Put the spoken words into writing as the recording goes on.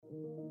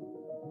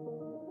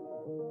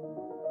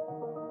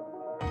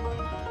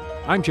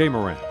I'm Jay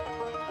Moran.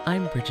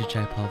 I'm Bridget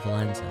Jaipal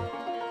Valenza.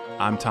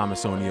 I'm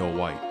Thomas O'Neill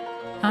White.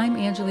 I'm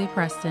Angeli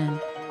Preston.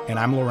 And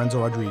I'm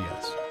Lorenzo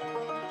Rodriguez.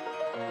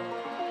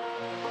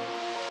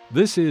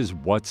 This is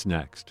What's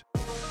Next?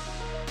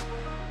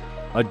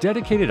 A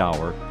dedicated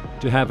hour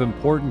to have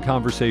important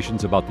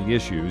conversations about the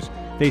issues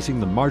facing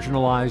the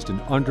marginalized and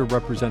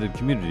underrepresented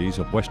communities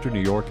of Western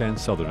New York and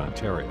Southern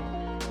Ontario.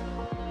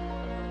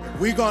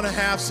 We're going to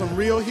have some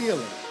real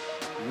healing.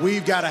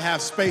 We've got to have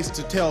space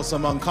to tell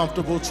some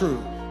uncomfortable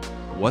truth.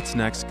 What's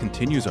Next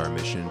continues our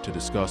mission to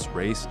discuss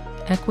race,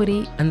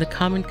 equity, and the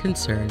common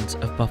concerns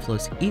of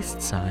Buffalo's East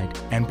Side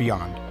and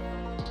beyond.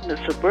 In the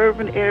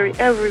suburban area,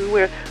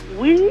 everywhere,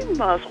 we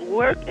must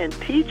work and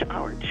teach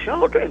our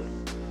children.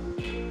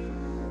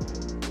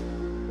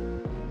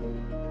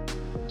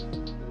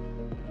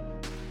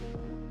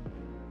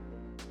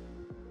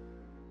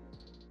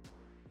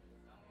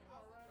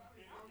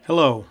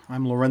 Hello,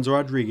 I'm Lorenzo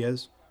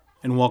Rodriguez,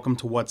 and welcome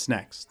to What's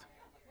Next.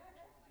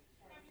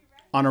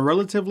 On a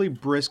relatively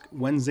brisk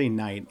Wednesday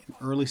night in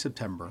early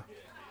September,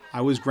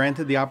 I was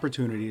granted the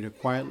opportunity to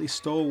quietly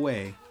stow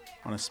away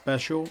on a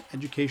special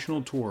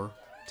educational tour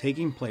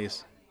taking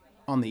place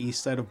on the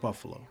east side of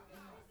Buffalo.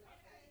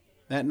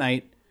 That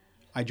night,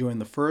 I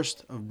joined the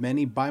first of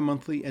many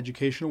bi-monthly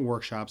educational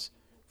workshops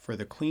for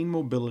the Clean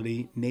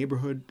Mobility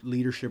Neighborhood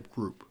Leadership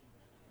Group,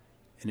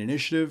 an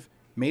initiative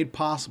made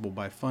possible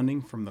by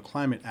funding from the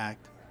Climate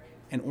Act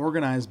and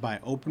organized by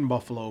Open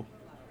Buffalo,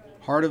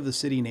 Heart of the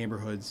City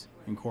Neighborhoods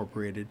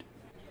Incorporated,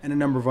 and a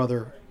number of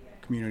other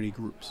community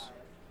groups.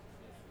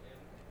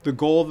 The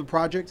goal of the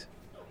project?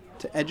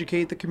 To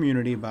educate the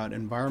community about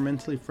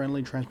environmentally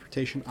friendly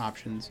transportation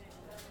options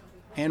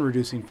and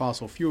reducing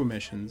fossil fuel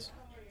emissions,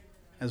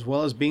 as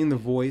well as being the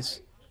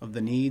voice of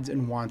the needs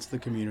and wants of the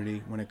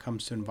community when it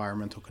comes to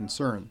environmental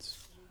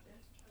concerns.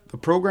 The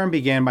program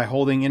began by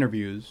holding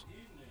interviews,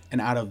 and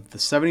out of the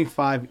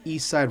 75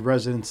 East Side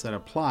residents that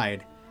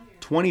applied,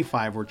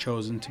 25 were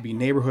chosen to be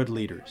neighborhood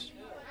leaders.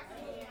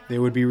 They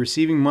would be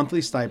receiving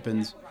monthly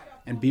stipends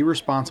and be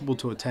responsible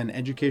to attend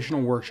educational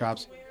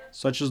workshops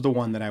such as the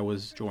one that I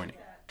was joining.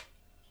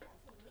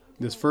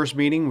 This first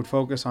meeting would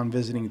focus on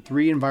visiting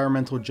 3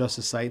 environmental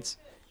justice sites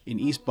in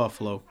East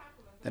Buffalo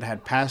that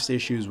had past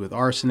issues with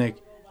arsenic,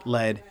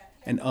 lead,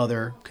 and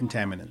other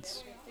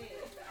contaminants.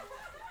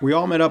 We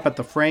all met up at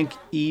the Frank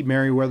E.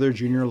 Merriweather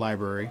Jr.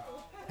 Library,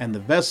 and the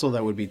vessel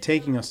that would be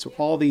taking us to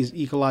all these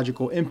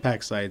ecological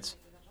impact sites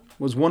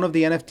was one of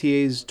the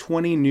NFTA's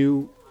 20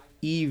 new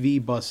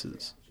EV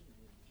buses.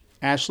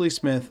 Ashley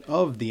Smith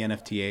of the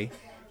NFTA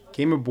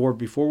came aboard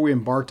before we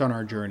embarked on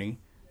our journey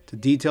to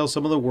detail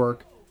some of the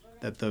work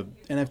that the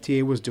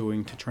NFTA was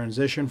doing to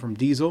transition from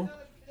diesel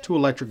to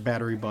electric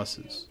battery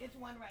buses.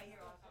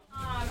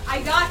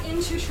 I got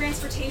into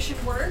transportation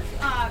work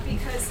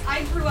because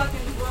I grew up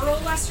in rural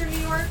Western New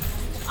York.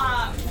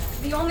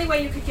 The only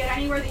way you could get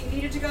anywhere that you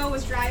needed to go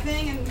was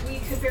driving, and we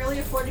could barely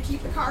afford to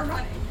keep the car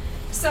running.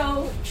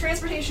 So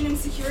transportation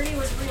insecurity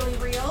was really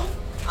real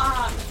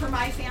for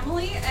my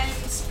family, and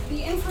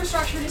the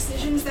infrastructure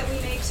decisions that we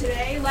make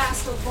today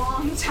last a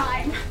long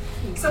time.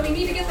 So we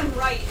need to get them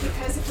right,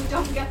 because if we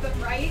don't get them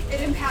right,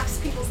 it impacts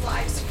people's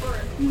lives for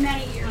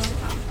many years to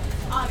come.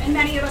 And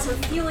many of us are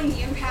feeling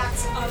the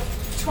impacts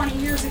of 20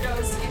 years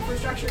ago's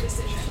infrastructure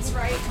decisions,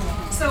 right?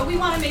 So we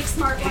want to make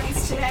smart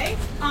ones today.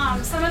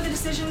 Some of the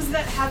decisions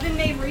that have been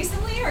made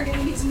recently are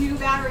getting these new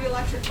battery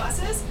electric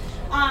buses.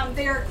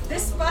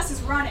 This bus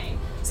is running,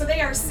 so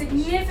they are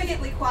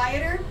significantly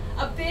quieter.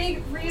 A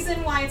big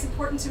reason why it's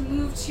important to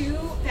move to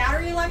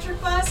battery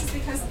electric bus is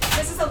because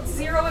this is a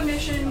zero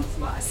emission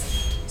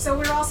bus. So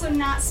we're also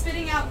not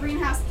spitting out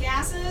greenhouse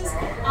gases,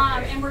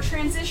 and we're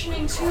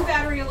transitioning to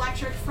battery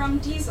electric from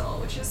diesel,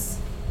 which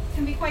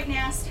can be quite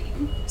nasty.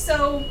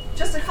 So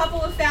just a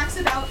couple of facts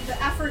about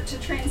the effort to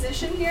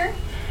transition here.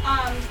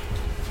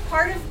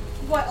 Part of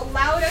what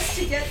allowed us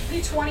to get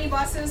the 20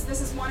 buses,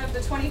 this is one of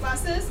the 20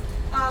 buses,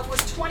 was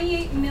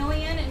 $28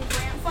 million in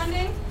grant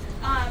funding,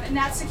 and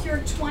that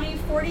secured 20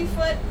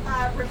 40-foot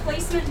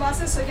replacement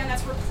buses. So again,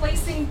 that's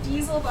replacing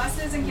diesel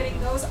buses and getting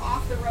those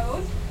off the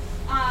road.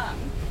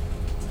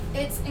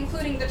 It's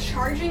including the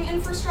charging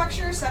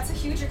infrastructure, so that's a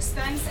huge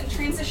expense, and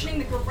transitioning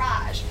the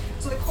garage.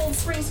 So the Cold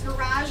Springs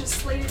garage is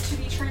slated to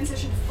be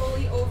transitioned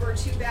fully over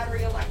to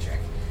battery electric.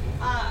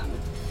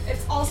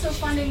 It's also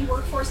funding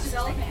workforce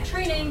development and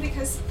training,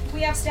 because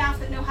we have staff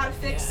that know how to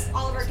fix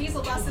all of our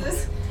diesel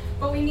buses,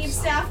 but we need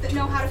staff that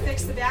know how to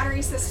fix the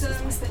battery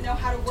systems, that know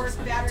how to work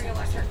the battery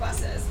electric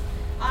buses.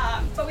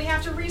 But we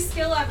have to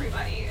reskill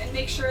everybody and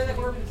make sure that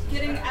we're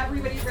getting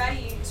everybody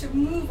ready to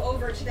move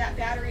over to that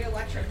battery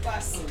electric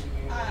bus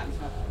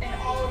and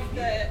all of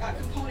the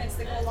components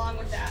that go along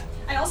with that.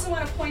 I also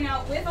want to point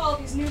out, with all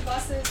of these new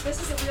buses,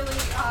 this is a really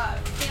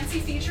fancy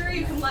feature.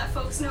 You can let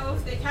folks know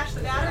if they catch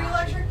the battery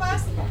electric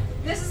bus.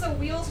 This is a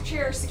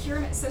wheelchair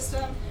securement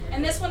system,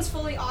 and this one's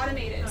fully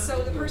automated.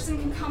 So the person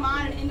can come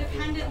on and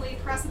independently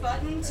press a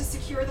button to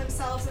secure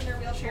themselves and their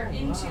wheelchair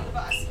into the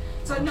bus.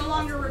 So it no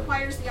longer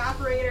requires the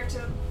operator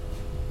to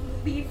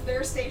leave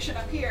their station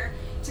up here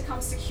to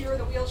come secure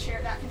the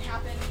wheelchair. That can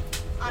happen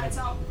on its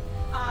own.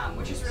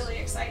 which is really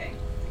exciting.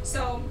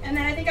 So, and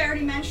then I think I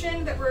already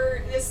mentioned that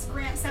this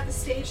grant set the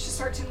stage to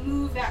start to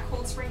move that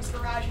Cold Springs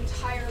garage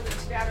entirely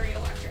to battery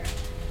electric,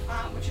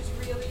 which is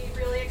really,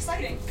 really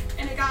exciting.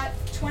 And it got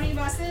 20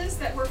 buses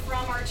that were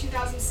from our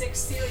 2006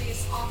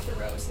 series off the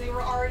road. So they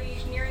were already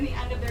nearing the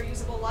end of their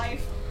usable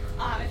life.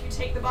 If you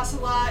take the bus a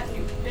lot and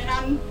you've been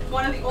on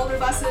one of the older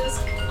buses,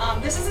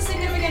 this is a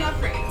significant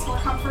upgrade. It's more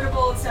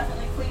comfortable, it's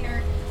definitely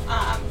cleaner,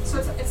 so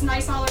it's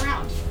nice all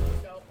around.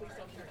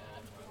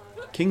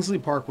 Kingsley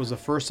Park was the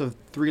first of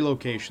 3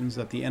 locations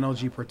that the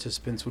NLG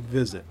participants would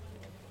visit.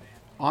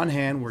 On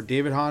hand were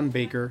David Hahn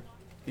Baker,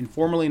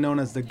 informally known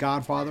as the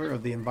godfather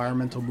of the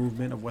environmental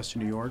movement of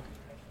Western New York,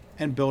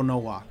 and Bill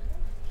Nowak,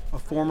 a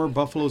former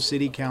Buffalo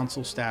City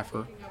Council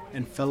staffer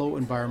and fellow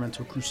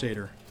environmental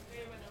crusader.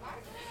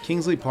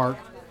 Kingsley Park,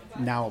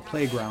 now a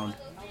playground,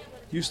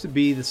 used to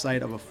be the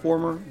site of a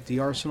former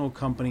DeArsenal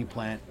Company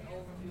plant,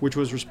 which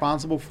was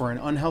responsible for an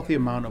unhealthy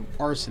amount of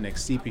arsenic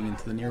seeping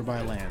into the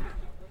nearby land.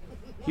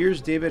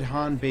 Here's David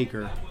Hahn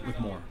Baker with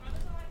more.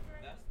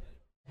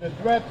 The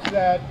threats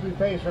that we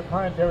face are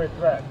planetary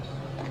threats.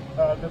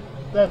 The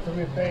threats that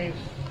we face,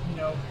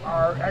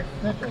 are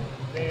existential.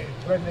 They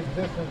threaten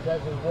existence,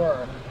 as it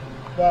were.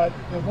 But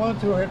the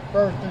ones who are hit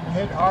first and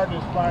hit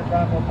hardest by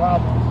environmental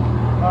problems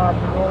are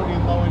minority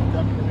and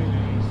low-income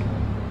communities.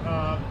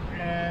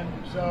 And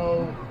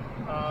so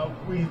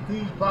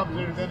these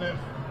problems are going to,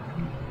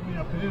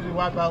 potentially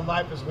wipe out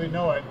life as we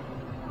know it.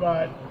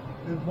 But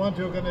the ones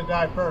who are going to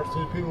die first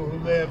are the people who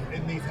live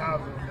in these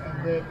houses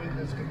and live in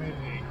this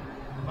community.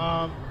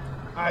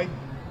 I'm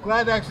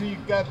glad actually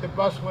the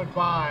bus went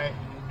by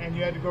and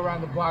you had to go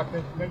around the block,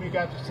 then maybe you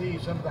got to see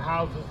some of the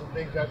houses and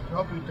things. I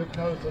hope you took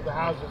notice of the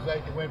houses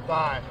that you went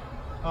by.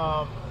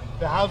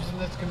 The houses in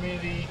this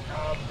community,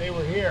 they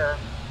were here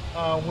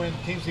when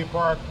Kingsley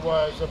Park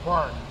was a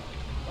park.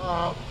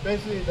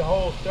 Basically the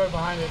whole story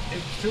behind it,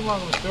 it's too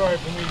long of a story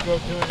for me to go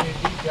through in any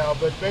detail,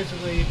 but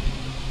basically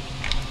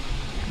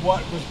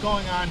what was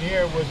going on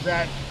here was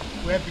that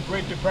we had the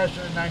Great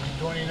Depression in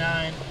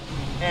 1929,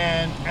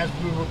 and as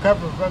we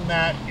recovered from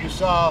that, you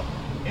saw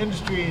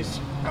industries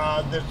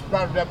that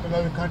sprouted up in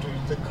other countries,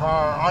 the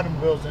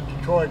automobiles in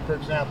Detroit, for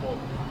example,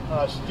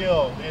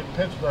 steel in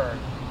Pittsburgh.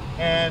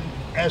 And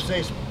as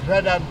they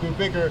spread out and grew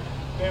bigger,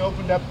 they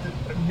opened up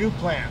the new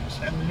plants,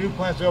 and the new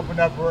plants they opened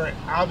up were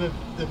out of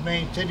the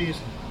main cities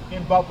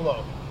in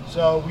Buffalo.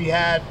 So we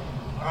had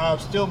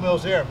steel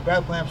mills here,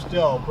 Bethlehem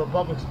Steel,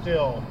 Republic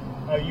Steel,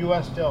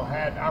 U.S. Steel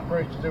had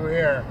operations over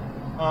here.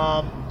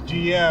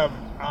 GM,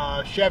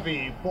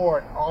 Chevy,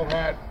 Ford, all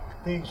had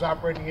things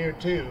operating here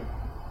too.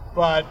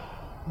 But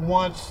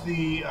once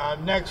the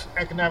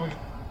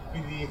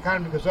the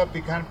economy goes up, the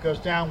economy goes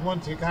down.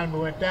 Once the economy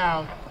went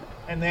down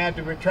and they had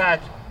to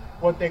retract,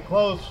 what they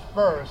closed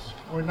first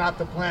were not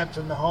the plants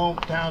in the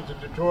hometowns of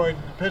Detroit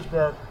and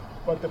Pittsburgh,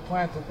 but the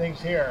plants and things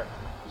here.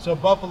 So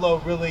Buffalo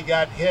really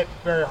got hit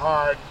very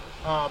hard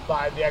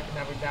by the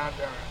economic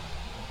downturn.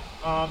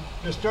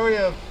 The story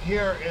of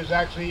here is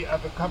actually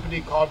of a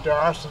company called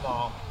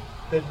DeArsenal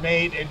that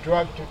made a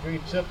drug to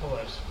treat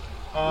syphilis.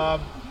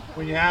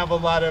 When you have a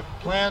lot of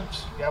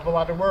plants, you have a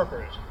lot of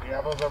workers. You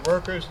have a lot of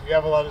workers, you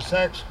have a lot of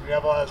sex. You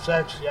have a lot of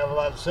sex, you have a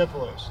lot of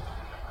syphilis.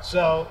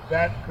 So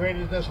that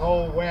created this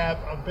whole web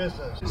of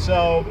business.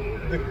 So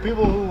the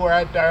people who were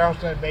at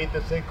DeArsenal made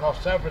this thing called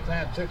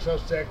Severtan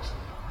 606.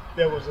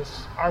 There was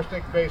this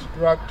arsenic-based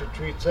drug to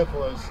treat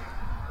syphilis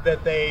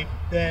that they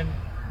then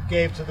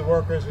gave to the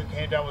workers who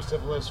came down with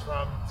syphilis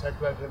from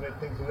sexual activity,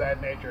 things of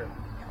that nature.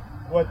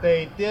 What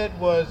they did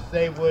was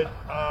they would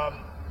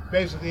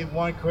basically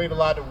create a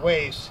lot of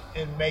waste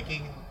in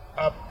making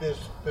up this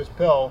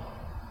pill.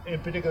 In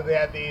particular, they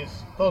had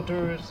these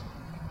filters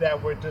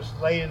that were just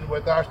laden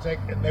with arsenic,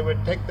 and they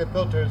would take the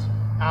filters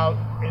out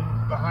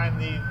behind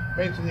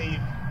basically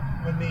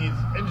when these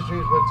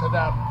industries would set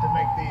up to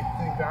make these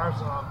things to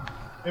arsenal,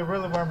 they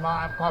really were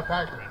mom-and-pop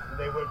factories.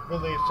 They would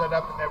really set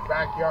up in their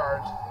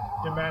backyards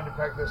to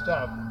manufacture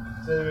stuff.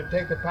 So they would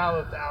take the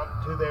pallets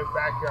out to their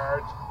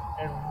backyards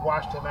and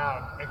wash them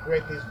out and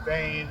create these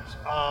veins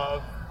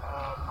of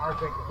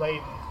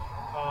arsenic-laden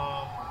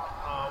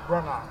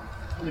runoff.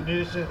 In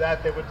addition to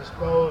that, they would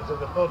dispose of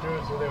the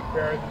filters, or they would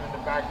bury them in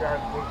the backyard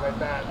and things like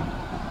that.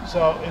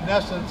 So in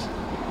essence,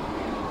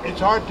 it's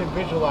hard to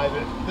visualize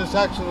it. This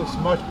actually looks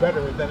much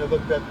better than it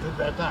looked at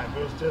that time.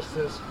 It was just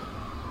this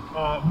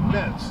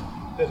fence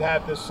that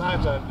had this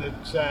signs on it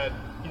that said,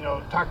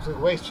 toxic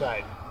waste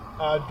site,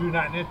 do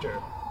not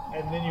enter.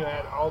 And then you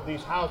had all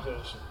these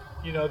houses,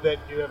 that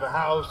you have a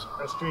house,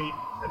 a street,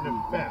 and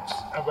a fence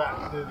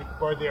about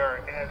where they are.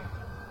 And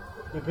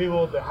the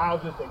people, the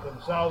houses, they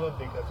couldn't sell them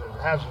because there's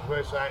a hazardous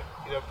waste site,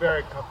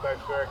 very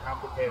complex, very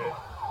complicated.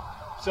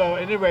 So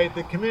at any rate,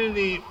 the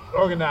community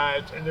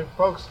organized, and the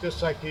folks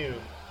just like you,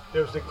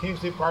 there was the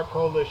Kingsley Park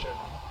Coalition,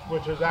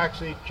 which was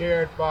actually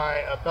chaired by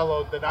a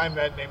fellow that I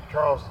met named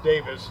Charles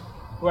Davis,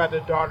 who had a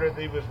daughter that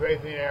he was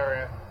raised in the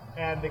area.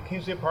 And the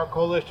Kingsley Park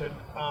Coalition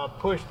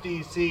pushed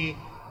DC.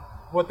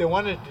 What they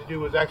wanted to do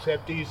was actually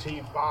have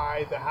DC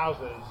buy the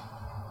houses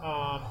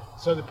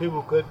so that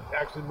people could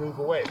actually move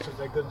away since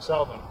they couldn't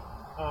sell them.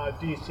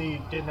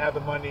 DC didn't have the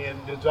money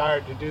and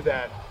desire to do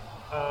that,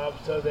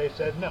 so they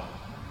said no.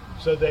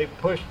 So they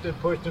pushed and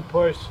pushed and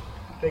pushed.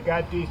 They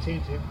got DC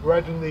to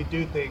grudgingly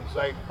do things.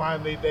 Like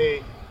finally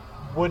they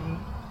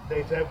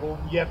said, well,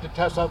 you have to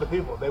test other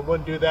people. They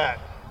wouldn't do that.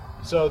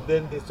 So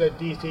then they said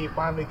DC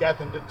finally got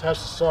them to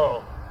test the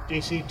soil.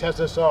 DC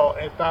tested the soil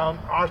and found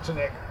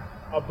arsenic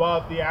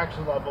above the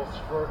action levels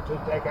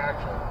to take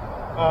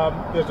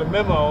action. There's a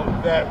memo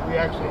that we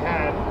actually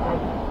had from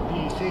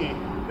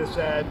DC that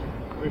said,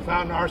 we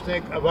found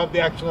arsenic above the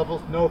action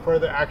levels, no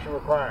further action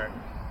required.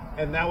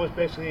 And that was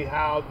basically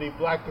how the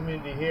black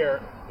community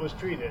here was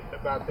treated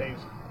about things.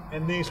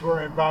 And these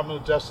were environmental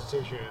justice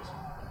issues.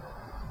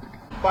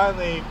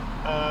 Finally,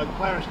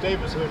 Clarence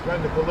Davis, who was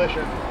running the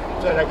coalition,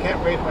 said, I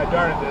can't raise my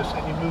daughter in this,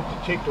 and he moved to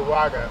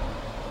Cheektowaga.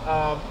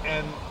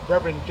 And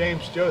Reverend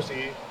James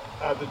Josie,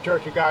 the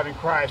Church of God in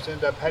Christ,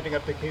 ended up heading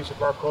up the case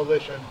of our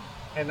coalition.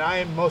 And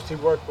I mostly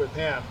worked with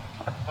him.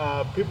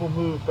 People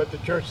moved, but the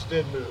church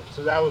did move.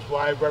 So that was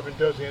why Reverend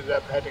Josie ended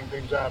up heading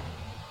things up.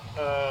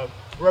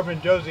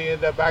 Reverend Josie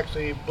ended up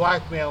actually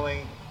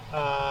blackmailing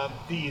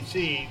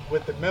DEC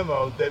with the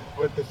memo that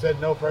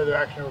said no further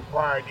action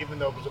required, even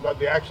though it was above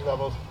the action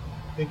levels,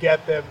 to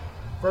get them.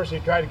 First, he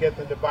tried to get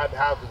them to buy the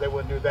houses. They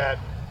wouldn't do that,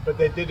 but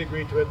they did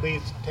agree to at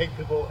least take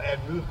people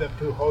and move them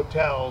to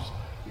hotels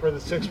for the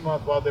 6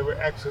 months while they were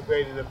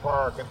excavating the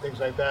park and things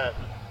like that.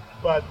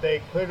 But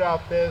they cleared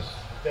out this.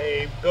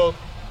 They built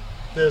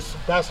this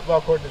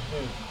basketball court is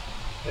new.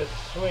 This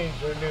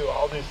swings are new.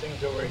 All these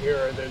things over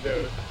here, they're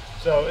new.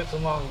 So it's a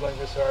long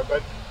story.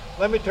 But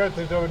let me turn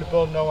things over to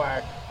Bill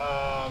Nowak.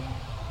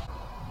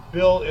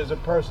 Bill is a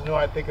person who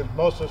I think is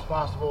most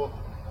responsible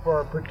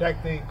for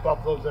protecting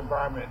Buffalo's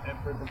environment and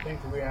for the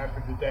things that we have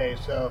for today.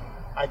 So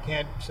I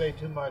can't say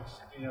too much,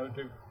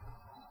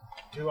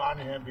 to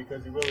honor him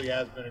because he really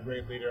has been a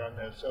great leader on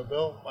this. So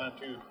Bill, why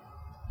don't you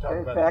talk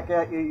about back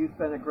that? at you. You've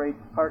been a great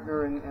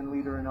partner and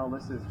leader in all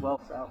this as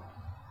well, Sal.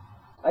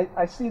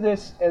 I see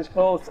this as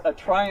both a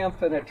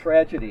triumph and a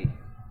tragedy,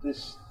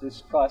 this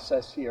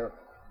process here.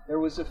 There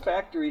was a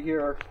factory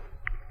here.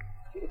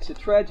 It's a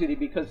tragedy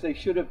because they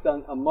should have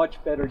done a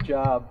much better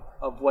job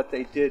of what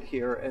they did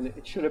here, and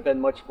it should have been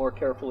much more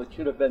careful. It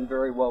should have been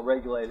very well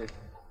regulated.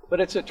 But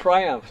it's a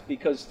triumph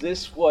because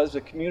this was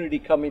a community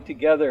coming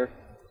together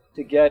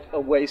to get a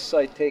waste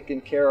site taken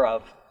care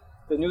of.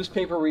 The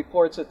newspaper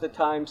reports at the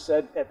time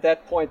said at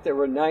that point there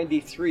were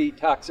 93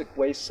 toxic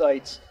waste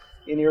sites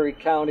in Erie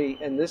County,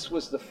 and this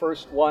was the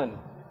first one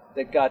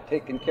that got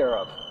taken care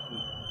of.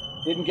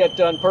 Didn't get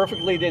done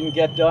perfectly, didn't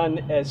get done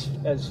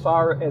as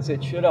far as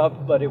it should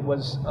have, but it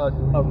was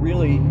a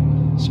really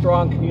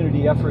strong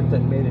community effort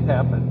that made it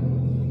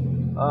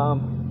happen.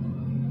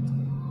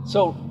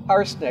 So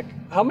arsenic,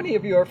 how many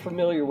of you are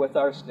familiar with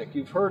arsenic?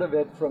 You've heard of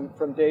it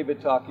from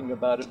David talking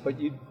about it, but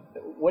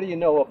what do you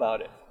know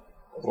about it?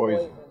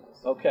 Poison.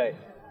 Okay.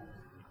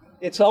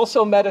 It's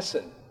also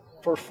medicine.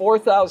 For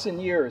 4,000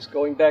 years,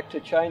 going back to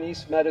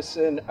Chinese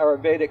medicine,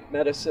 Ayurvedic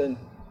medicine,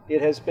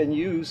 it has been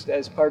used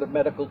as part of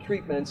medical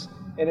treatments,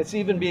 and it's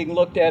even being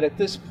looked at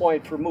this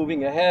point for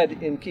moving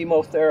ahead in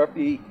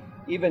chemotherapy,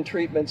 even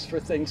treatments for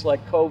things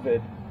like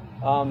COVID.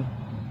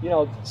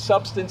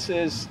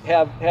 Substances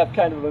have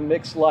kind of a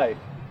mixed life,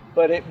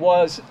 but it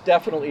was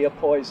definitely a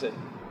poison.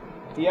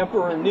 The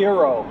Emperor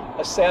Nero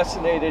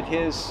assassinated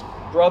his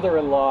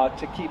brother-in-law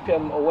to keep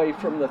him away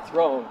from the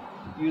throne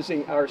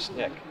using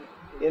arsenic.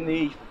 In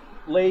the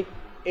late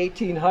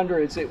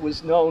 1800s, it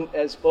was known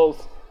as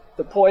both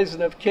the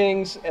poison of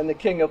kings and the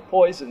king of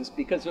poisons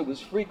because it was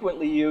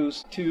frequently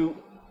used to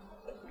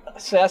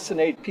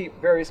assassinate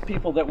various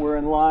people that were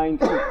in line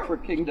for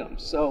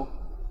kingdoms. So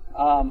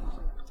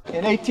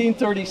in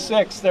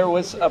 1836, there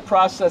was a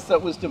process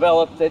that was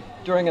developed that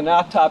during an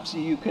autopsy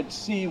you could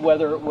see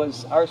whether it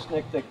was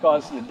arsenic that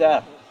caused the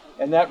death.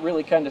 And that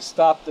really kind of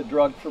stopped the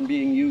drug from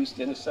being used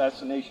in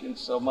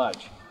assassinations so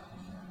much.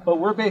 But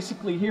we're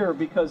basically here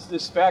because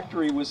this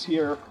factory was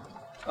here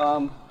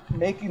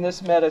making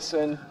this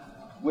medicine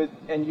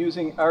and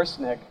using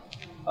arsenic.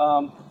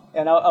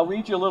 And I'll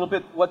read you a little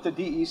bit what the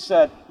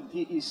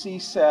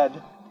DEC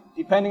said.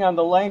 Depending on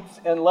the length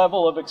and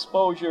level of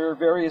exposure,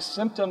 various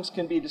symptoms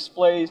can be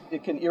displayed.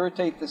 It can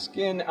irritate the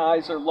skin,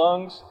 eyes, or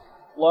lungs.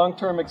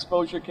 Long-term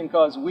exposure can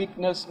cause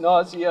weakness,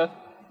 nausea,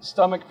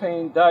 stomach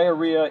pain,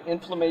 diarrhea,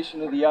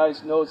 inflammation of the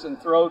eyes, nose,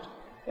 and throat,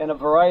 and a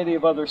variety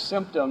of other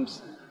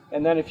symptoms.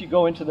 And then if you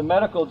go into the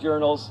medical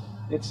journals,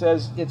 it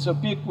says it's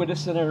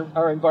ubiquitous in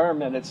our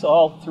environment. It's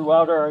all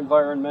throughout our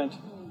environment.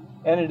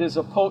 And it is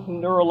a potent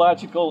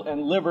neurological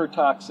and liver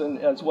toxin,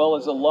 as well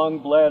as a lung,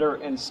 bladder,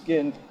 and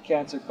skin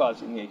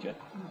cancer-causing agent.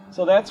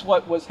 So that's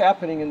what was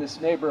happening in this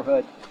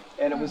neighborhood,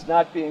 and it was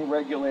not being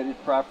regulated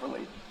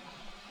properly.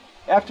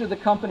 After the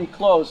company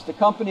closed, the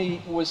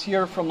company was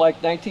here from like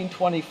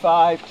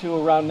 1925 to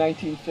around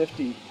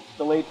 1950,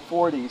 the late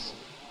 40s.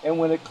 And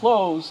when it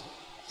closed,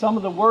 some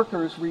of the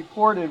workers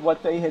reported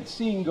what they had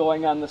seen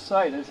going on the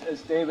site.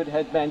 As David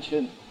had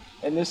mentioned,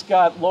 And this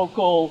got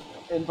local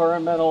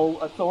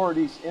environmental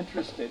authorities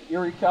interested.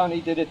 Erie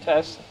County did a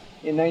test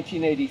in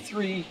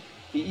 1983.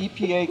 The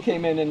EPA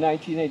came in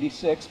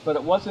 1986, but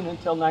it wasn't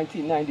until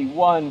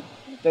 1991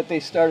 that they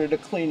started a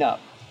cleanup.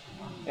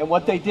 And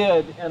what they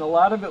did, and a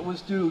lot of it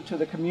was due to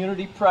the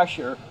community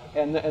pressure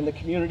and the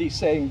community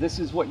saying this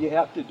is what you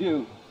have to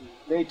do,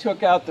 they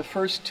took out the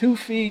first 2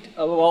 feet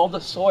of all the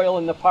soil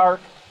in the park.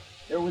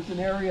 There was an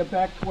area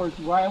back towards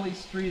Riley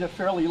Street, a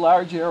fairly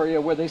large area,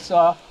 where they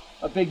saw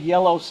a big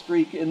yellow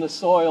streak in the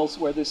soils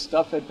where this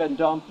stuff had been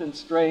dumped and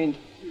strained,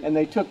 and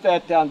they took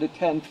that down to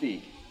 10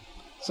 feet.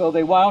 So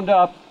they wound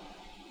up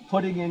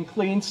putting in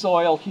clean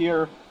soil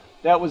here.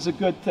 That was a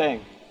good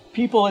thing.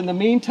 People in the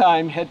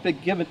meantime had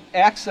been given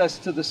access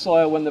to the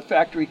soil when the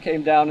factory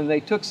came down, and they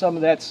took some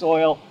of that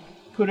soil,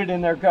 put it in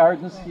their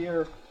gardens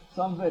here.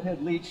 Some of it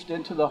had leached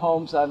into the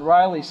homes on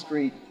Riley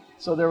Street.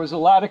 So there was a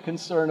lot of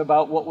concern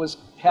about what was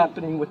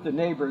happening with the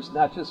neighbors,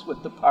 not just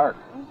with the park.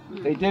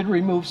 They did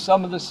remove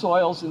some of the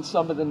soils in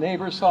some of the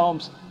neighbors'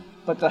 homes,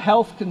 but the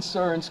health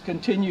concerns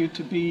continue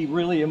to be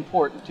really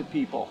important to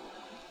people.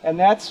 And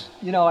that's,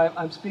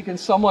 I'm speaking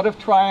somewhat of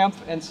triumph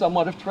and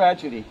somewhat of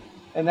tragedy.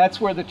 And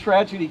that's where the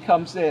tragedy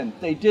comes in.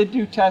 They did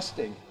do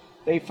testing.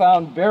 They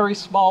found very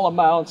small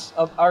amounts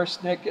of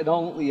arsenic in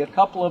only a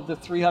couple of the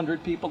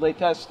 300 people they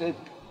tested.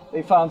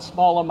 They found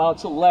small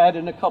amounts of lead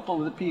in a couple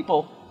of the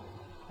people.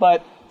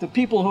 But the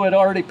people who had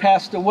already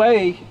passed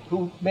away,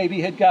 who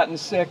maybe had gotten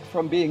sick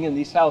from being in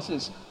these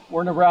houses,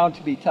 weren't around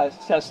to be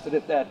tested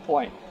at that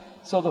point.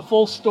 So the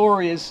full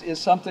story is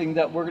something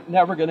that we're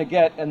never going to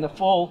get, and the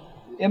full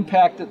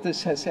impact that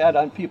this has had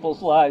on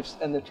people's lives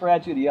and the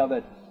tragedy of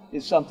it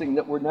is something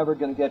that we're never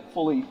going to get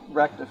fully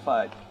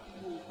rectified.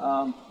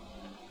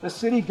 The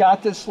city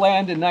got this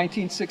land in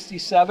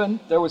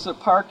 1967. There was a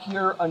park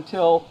here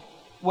until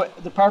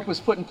the park was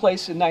put in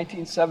place in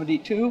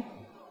 1972.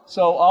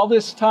 So all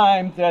this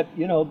time that,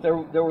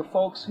 there were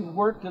folks who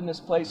worked in this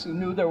place who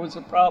knew there was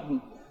a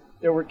problem.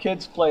 There were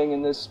kids playing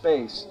in this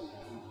space.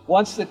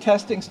 Once the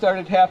testing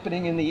started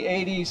happening in the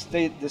 80s,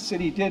 the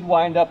city did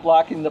wind up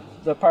locking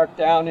the park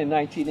down in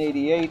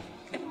 1988.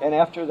 And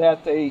after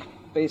that, they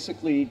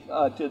basically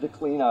did the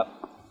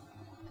cleanup.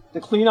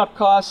 The cleanup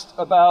cost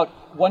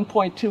about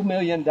 $1.2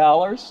 million.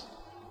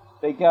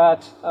 They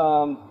got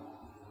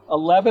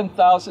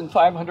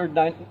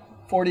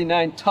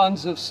 11,549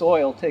 tons of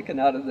soil taken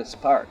out of this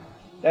park.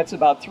 That's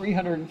about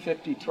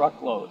 350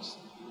 truckloads.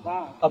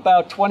 Wow.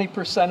 About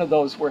 20% of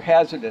those were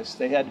hazardous.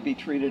 They had to be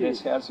treated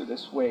as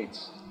hazardous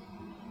waste.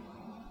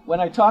 When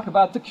I talk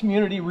about the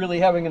community really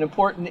having an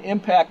important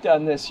impact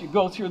on this, you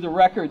go through the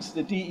records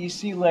the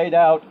DEC laid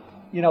out,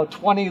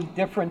 20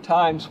 different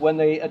times when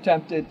they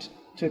attempted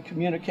to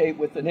communicate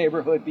with the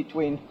neighborhood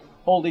between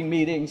holding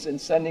meetings and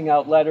sending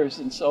out letters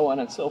and so on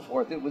and so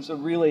forth. It was a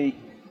really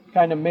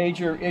kind of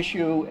major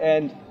issue,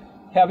 and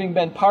having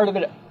been part of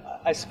it,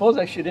 I suppose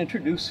I should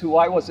introduce who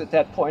I was at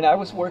that point. I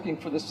was working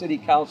for the city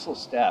council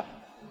staff.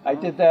 I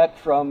did that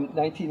from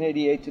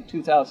 1988 to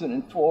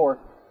 2004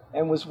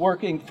 and was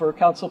working for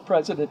Council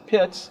President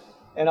Pitts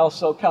and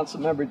also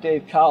Councilmember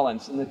Dave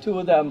Collins. And the two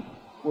of them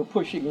were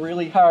pushing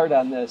really hard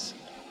on this.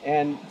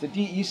 And the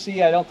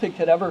DEC, I don't think,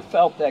 had ever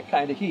felt that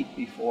kind of heat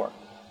before.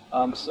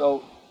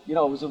 So, it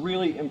was a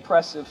really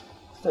impressive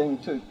thing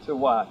to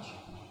watch.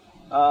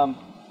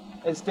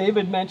 As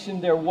David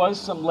mentioned, there was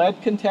some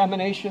lead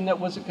contamination that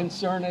was a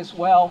concern as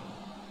well.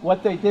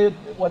 What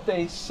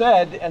they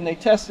said, and they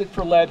tested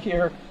for lead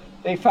here,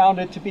 they found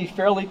it to be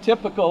fairly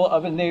typical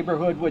of a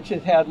neighborhood which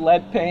had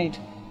lead paint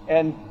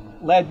and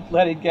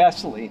leaded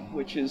gasoline,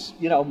 which is,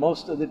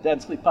 most of the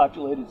densely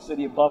populated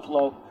city of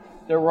Buffalo.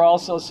 There were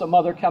also some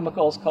other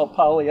chemicals called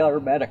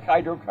polyaromatic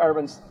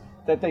hydrocarbons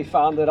that they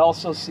found that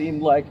also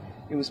seemed like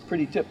it was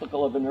pretty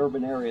typical of an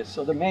urban area.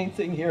 So the main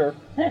thing here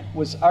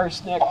was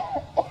arsenic,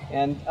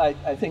 and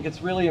I think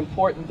it's really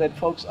important that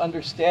folks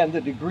understand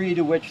the degree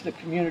to which the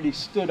community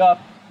stood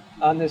up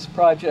on this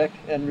project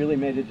and really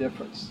made a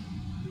difference.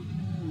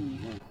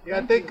 Yeah,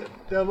 I think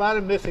there are a lot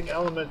of missing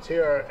elements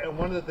here, and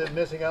one of the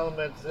missing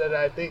elements that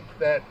I think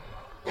that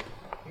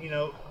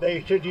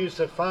they should use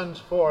the funds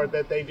for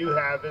that they do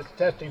have is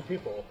testing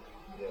people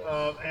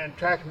and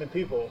tracking the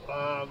people.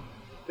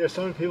 There's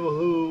so many people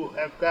who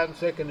have gotten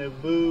sick and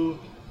have moved,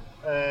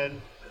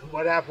 and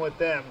what happened with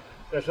them.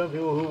 There's some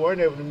people who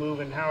weren't able to move,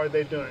 and how are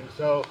they doing?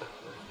 So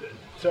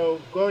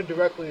going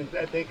directly,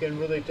 I think, and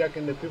really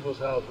checking the people's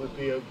health would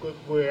be a good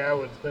way I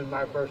would spend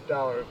my first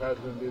dollar if I was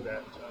going to do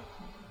that. So.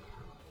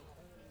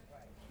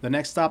 The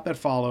next stop that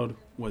followed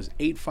was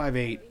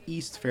 858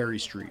 East Ferry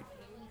Street.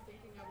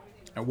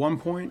 At one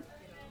point,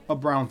 a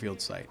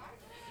brownfield site,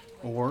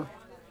 or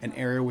an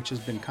area which has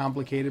been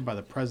complicated by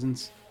the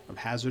presence of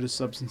hazardous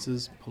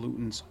substances,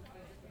 pollutants,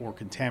 or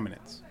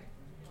contaminants.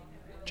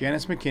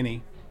 Janice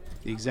McKinney,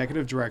 the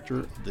executive director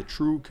of the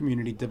True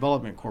Community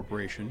Development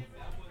Corporation,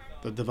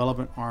 the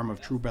development arm of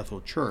True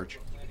Bethel Church,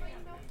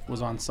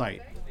 was on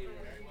site.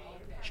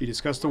 She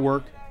discussed the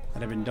work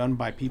that had been done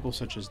by people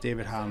such as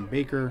David Hahn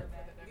Baker,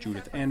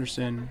 Judith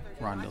Anderson,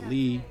 Rhonda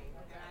Lee,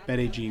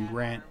 Betty Jean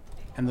Grant,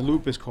 and the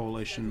Lupus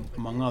Coalition,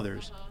 among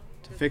others,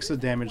 to fix the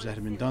damage that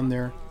had been done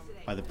there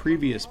by the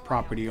previous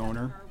property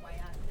owner,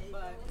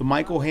 the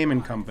Michael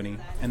Heyman Company,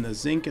 and the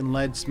zinc and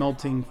lead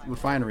smelting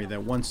refinery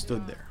that once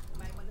stood there.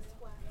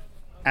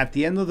 At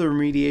the end of the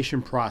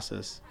remediation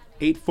process,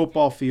 8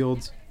 football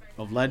fields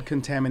of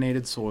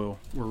lead-contaminated soil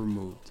were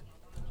removed.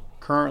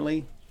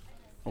 Currently,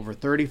 over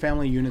 30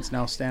 family units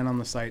now stand on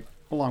the site,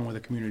 along with a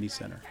community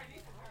center.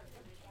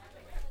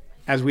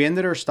 As we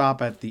ended our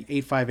stop at the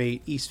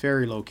 858 East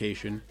Ferry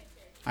location,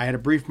 I had a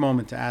brief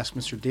moment to ask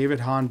Mr.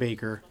 David Hahn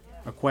Baker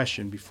a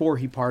question before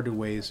he parted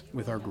ways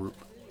with our group.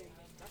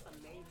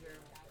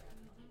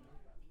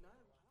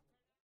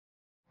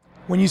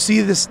 When you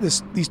see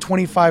these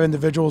 25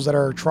 individuals that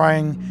are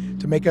trying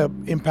to make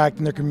an impact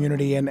in their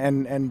community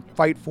and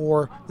fight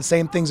for the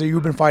same things that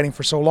you've been fighting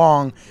for so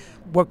long,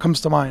 what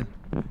comes to mind?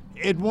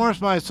 It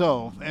warms my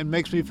soul and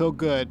makes me feel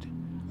good.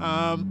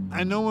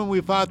 I know when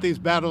we fought these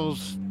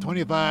battles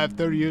 25,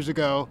 30 years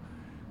ago,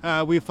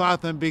 we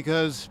fought them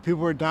because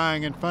people were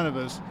dying in front of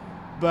us,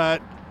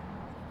 but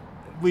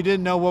we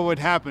didn't know what would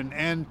happen.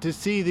 And to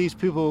see these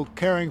people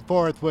carrying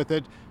forth with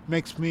it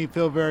makes me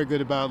feel very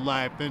good about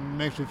life and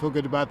makes me feel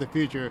good about the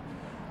future.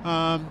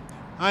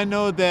 I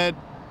know that,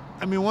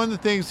 one of the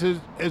things that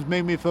has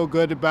made me feel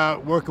good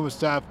about working with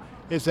staff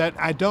is that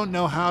I don't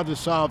know how to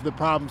solve the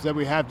problems that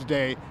we have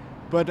today,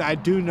 but I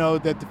do know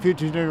that the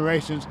future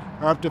generations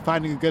are up to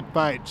fighting a good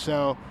fight.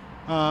 So,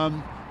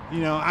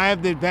 I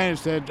have the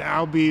advantage that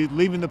I'll be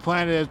leaving the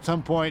planet at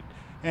some point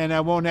and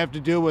I won't have to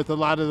deal with a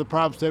lot of the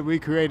problems that we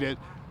created.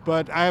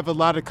 But I have a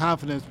lot of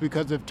confidence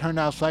because of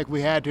turnouts like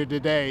we had here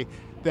today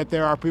that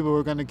there are people who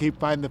are going to keep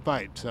fighting the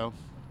fight. So,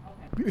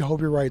 I hope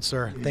you're right,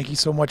 sir. Thank you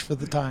so much for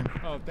the time.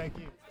 Oh, thank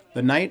you.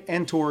 The night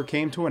and tour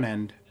came to an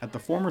end at the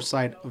former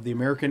site of the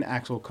American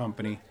Axle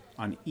Company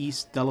on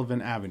East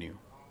Delavan Avenue.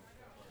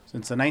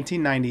 Since the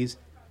 1990s,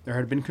 there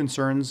had been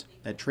concerns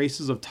that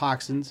traces of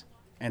toxins,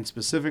 and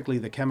specifically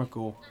the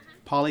chemical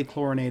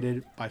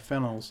polychlorinated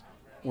biphenyls,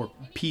 or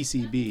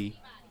PCB,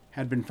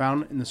 had been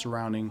found in the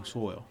surrounding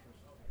soil.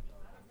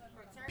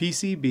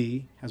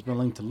 PCB has been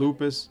linked to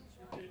lupus,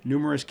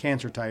 numerous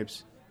cancer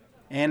types,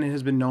 and it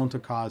has been known to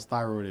cause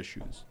thyroid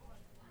issues.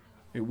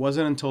 It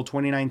wasn't until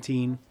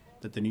 2019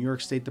 that the New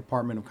York State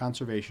Department of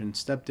Conservation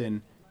stepped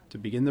in to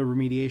begin the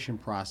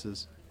remediation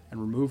process and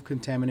remove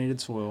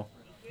contaminated soil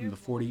from the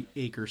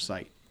 40-acre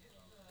site.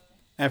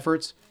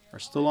 Efforts are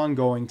still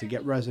ongoing to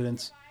get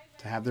residents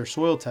to have their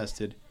soil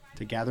tested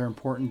to gather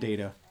important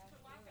data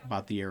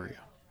about the area.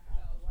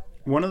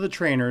 One of the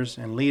trainers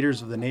and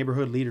leaders of the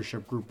Neighborhood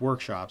Leadership Group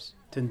workshops,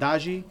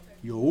 Tendaji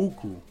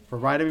Ya'Ukuu,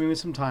 provided me with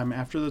some time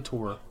after the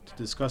tour to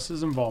discuss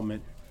his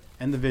involvement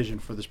and the vision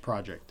for this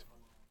project.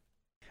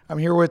 I'm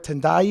here with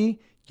Tendaji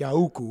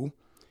Ya'Ukuu.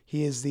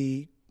 He is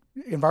the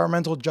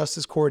Environmental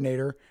Justice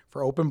Coordinator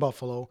for Open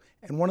Buffalo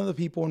and one of the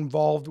people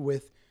involved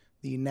with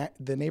the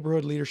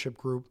Neighborhood Leadership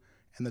Group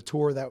and the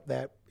tour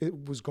that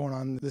it was going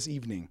on this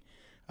evening.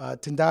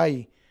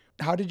 Tendaji,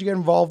 how did you get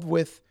involved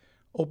with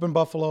Open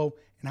Buffalo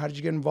and how did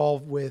you get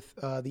involved with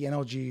the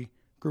NLG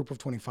Group of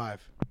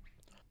 25?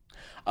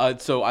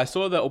 So I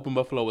saw that Open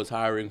Buffalo was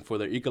hiring for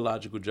their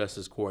Ecological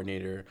Justice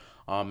Coordinator,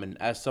 and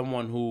as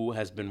someone who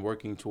has been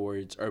working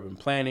towards urban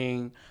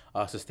planning,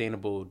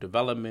 sustainable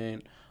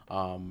development,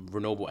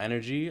 renewable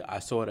energy, I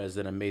saw it as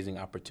an amazing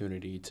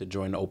opportunity to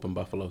join the Open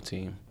Buffalo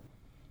team.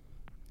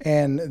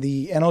 And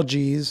the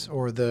NLGs,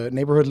 or the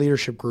Neighborhood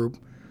Leadership Group,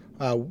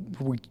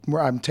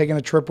 I'm taking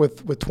a trip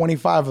with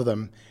 25 of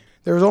them.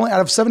 There was only,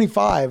 out of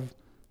 75,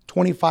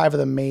 25 of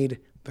them made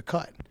the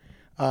cut.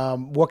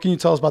 What can you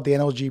tell us about the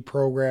NLG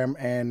program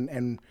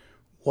and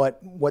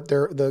what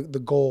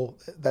the goal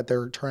that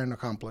they're trying to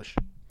accomplish?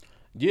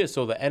 Yeah,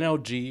 so the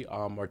NLG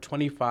are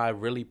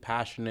 25 really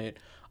passionate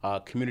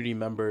community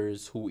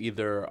members who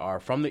either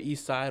are from the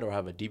East Side or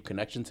have a deep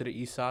connection to the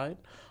East Side.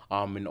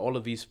 And all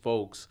of these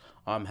folks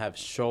have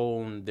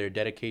shown their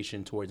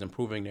dedication towards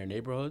improving their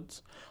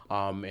neighborhoods.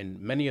 And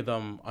many of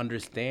them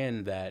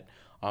understand that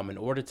in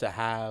order to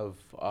have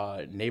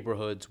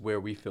neighborhoods where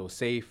we feel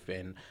safe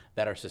and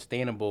that are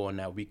sustainable and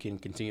that we can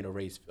continue to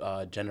raise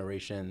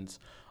generations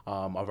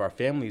of our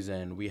families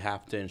in, we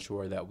have to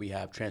ensure that we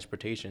have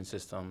transportation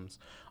systems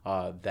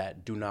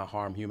that do not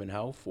harm human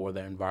health or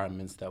the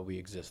environments that we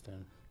exist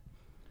in.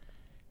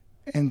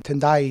 And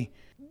Tendaji,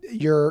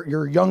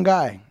 you're a young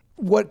guy.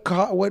 What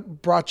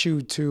brought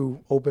you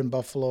to Open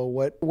Buffalo?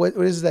 What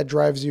is it that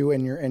drives you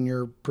in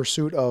your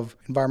pursuit of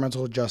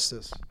environmental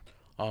justice?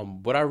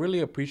 What I really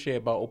appreciate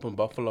about Open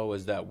Buffalo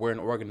is that we're an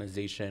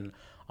organization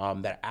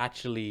that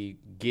actually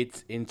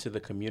gets into the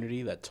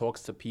community, that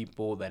talks to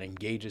people, that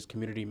engages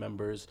community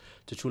members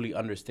to truly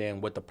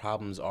understand what the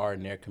problems are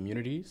in their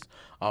communities.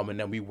 And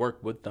then we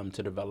work with them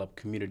to develop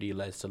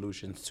community-led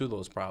solutions to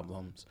those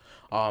problems.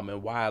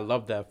 And why I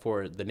love that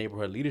for the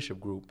Neighborhood Leadership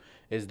Group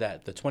is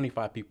that the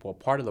 25 people a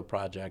part of the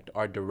project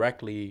are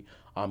directly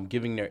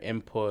giving their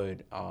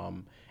input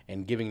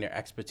and giving their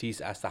expertise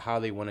as to how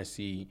they want to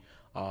see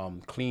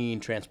clean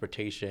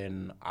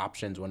transportation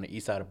options on the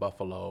east side of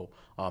Buffalo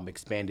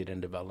expanded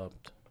and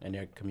developed in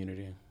their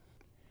community.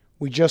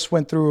 We just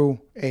went through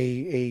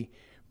a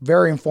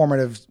very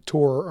informative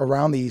tour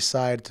around the East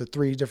Side to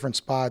 3 different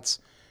spots.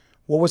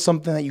 What was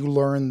something that you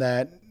learned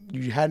that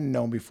you hadn't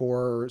known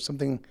before, or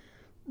something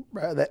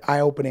that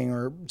eye-opening,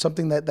 or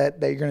something that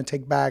you're going to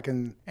take back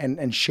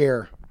and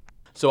share?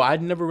 So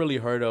I'd never really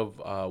heard of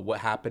what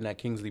happened at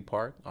Kingsley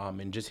Park,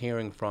 and just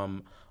hearing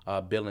from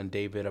Bill and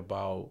David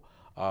about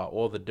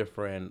all the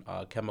different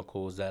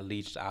chemicals that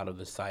leached out of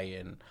the site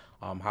and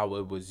how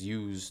it was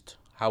used,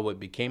 how it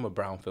became a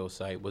brownfield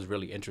site was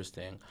really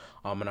interesting.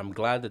 And I'm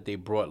glad that they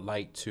brought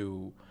light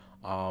to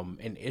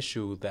an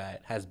issue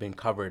that has been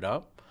covered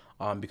up,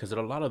 because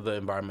a lot of the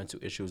environmental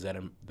issues that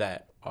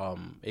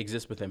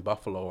exist within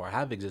Buffalo or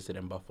have existed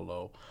in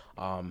Buffalo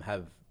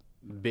have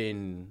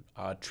been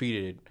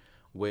treated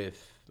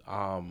with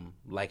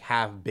like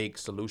half-baked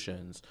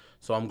solutions.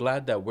 So I'm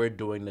glad that we're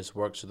doing this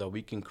work so that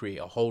we can create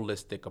a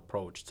holistic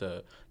approach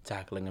to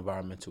tackling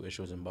environmental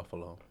issues in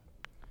Buffalo.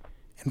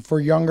 And for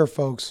younger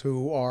folks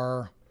who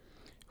are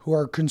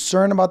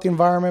concerned about the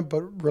environment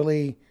but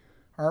really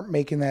aren't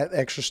making that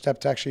extra step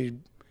to actually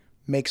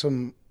make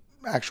some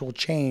actual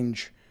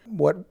change,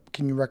 what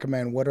can you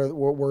recommend? What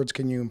words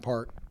can you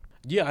impart?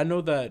 Yeah, I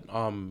know that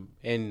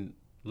in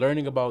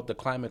learning about the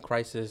climate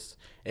crisis,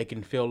 it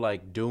can feel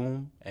like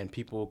doom and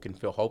people can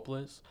feel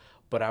hopeless.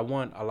 But I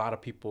want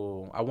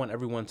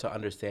everyone to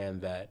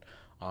understand that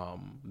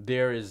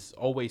there is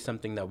always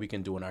something that we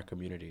can do in our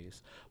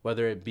communities,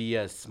 whether it be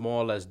as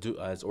small as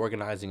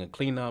organizing a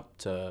cleanup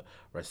to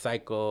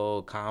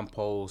recycle,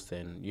 compost,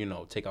 and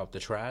take out the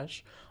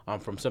trash,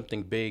 from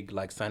something big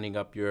like signing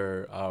up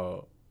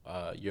your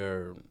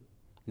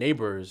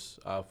neighbors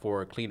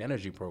for clean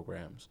energy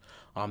programs.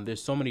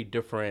 There's so many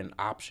different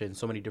options,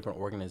 so many different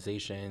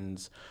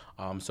organizations,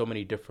 so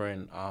many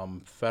different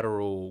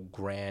federal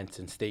grants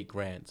and state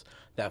grants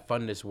that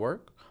fund this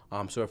work.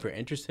 So if you're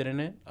interested in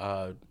it,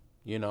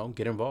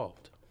 get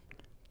involved.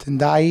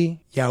 Tendaji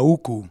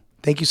Ya'Ukuu,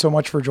 thank you so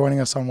much for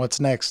joining us on What's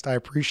Next. I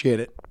appreciate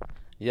it.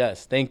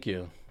 Yes, thank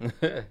you.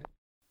 The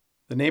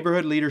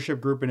Neighborhood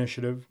Leadership Group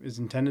Initiative is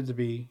intended to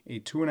be a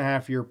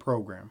 2.5-year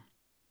program.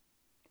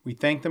 We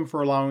thank them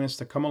for allowing us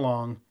to come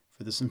along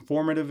for this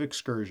informative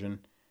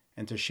excursion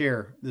and to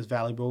share this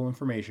valuable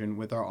information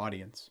with our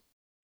audience.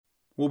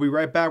 We'll be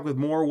right back with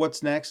more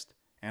What's Next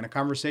and a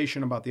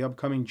conversation about the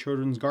upcoming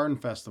Children's Garden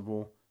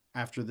Festival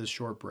after this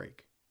short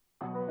break.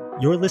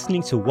 You're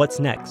listening to What's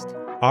Next,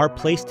 our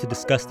place to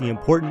discuss the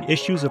important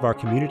issues of our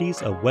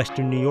communities of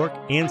Western New York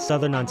and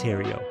Southern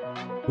Ontario.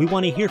 We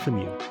want to hear from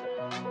you.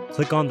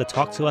 Click on the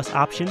Talk to Us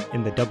option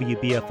in the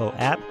WBFO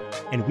app,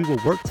 and we will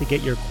work to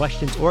get your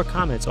questions or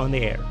comments on the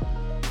air.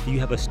 Do you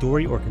have a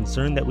story or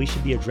concern that we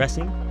should be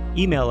addressing?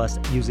 Email us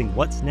using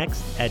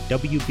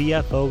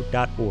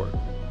whatsnext@wbfo.org.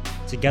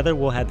 Together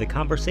we'll have the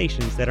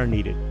conversations that are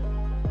needed.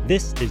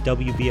 This is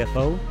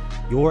WBFO,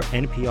 your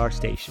NPR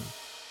station.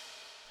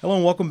 Hello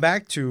and welcome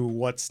back to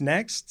What's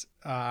Next.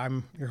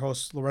 I'm your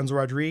host, Lorenzo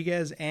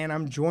Rodriguez, and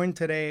I'm joined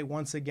today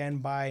once again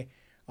by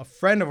a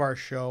friend of our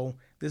show.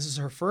 This is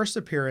her first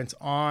appearance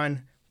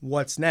on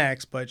What's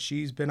Next, but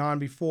she's been on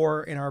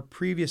before in our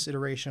previous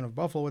iteration of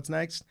Buffalo What's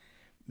Next.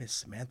 Miss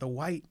Samantha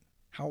White,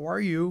 how are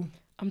you?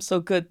 I'm so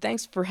good.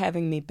 Thanks for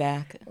having me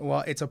back.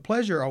 Well, it's a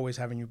pleasure always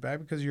having you back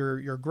because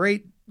you're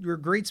great. You're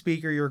a great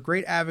speaker. You're a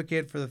great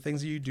advocate for the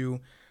things that you do,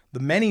 the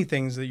many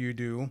things that you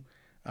do.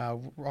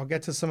 I'll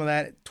get to some of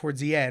that towards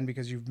the end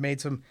because you've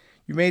made some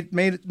new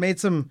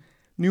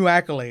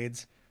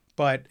accolades.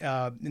 But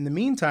in the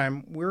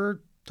meantime, we're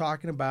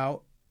talking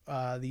about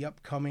the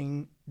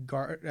upcoming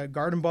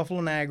Garden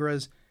Buffalo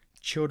Niagara's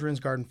Children's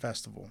Garden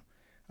Festival.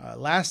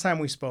 Last time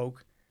we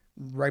spoke,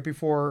 right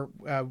before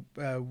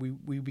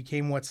we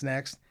became What's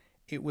Next,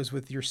 it was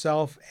with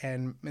yourself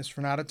and Ms.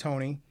 Renata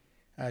Tony.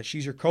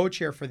 She's your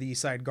co-chair for the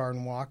Eastside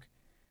Garden Walk,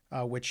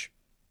 which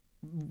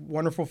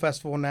wonderful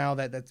festival now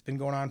that's been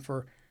going on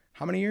for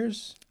how many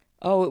years?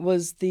 Oh, it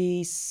was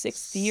the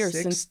 6th year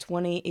since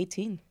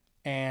 2018.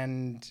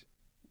 And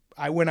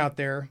I went out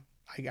there.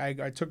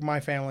 I took my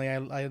family.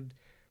 I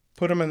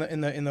put them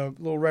in the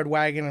little red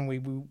wagon, and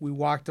we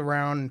walked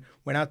around and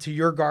went out to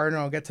your garden.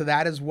 I'll get to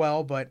that as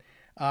well. But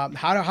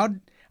how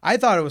I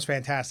thought it was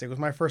fantastic. It was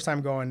my first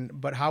time going.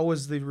 But how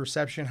was the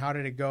reception? How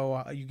did it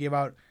go? You gave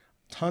out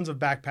tons of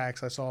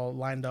backpacks I saw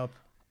lined up.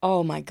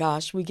 Oh my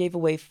gosh, we gave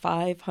away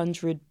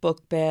 500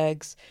 book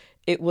bags.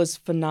 It was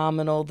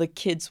phenomenal. The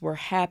kids were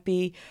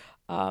happy.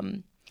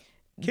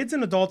 Kids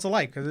and adults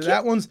alike, because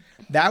that one's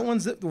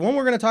the one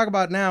we're going to talk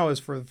about now is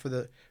for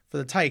the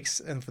tykes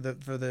and for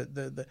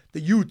the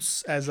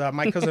youths, as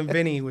my cousin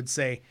Vinny would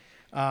say.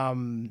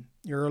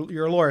 You're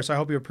a lawyer, so I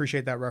hope you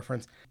appreciate that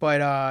reference.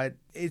 But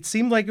it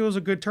seemed like it was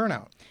a good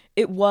turnout.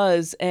 It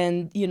was,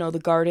 and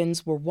the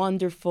gardens were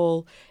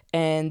wonderful,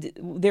 and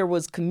there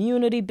was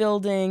community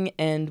building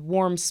and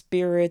warm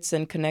spirits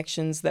and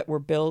connections that were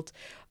built.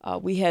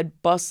 We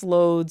had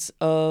busloads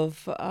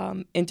of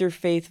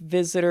interfaith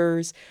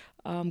visitors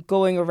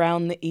going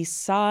around the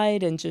East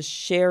Side and just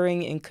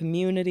sharing in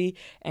community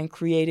and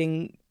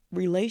creating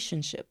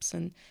relationships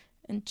and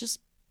just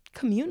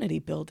community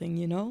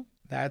building,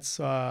 That's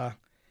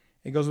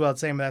it goes without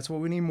saying, but that's what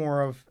we need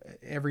more of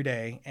every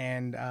day.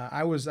 And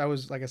I was,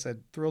 like I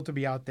said, thrilled to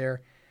be out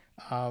there.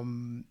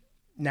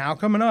 Now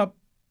coming up,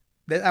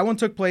 that one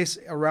took place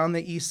around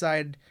the east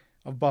side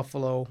of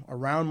Buffalo,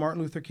 around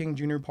Martin Luther King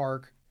Jr.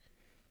 Park,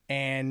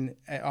 and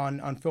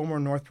on Fillmore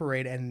North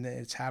Parade, and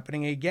it's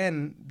happening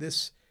again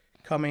this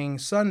coming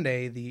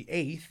Sunday, the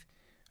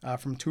 8th,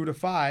 from 2 to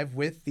 5,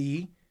 with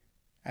the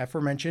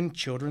aforementioned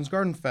Children's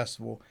Garden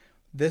Festival.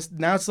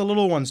 Now it's the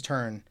little one's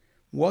turn.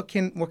 What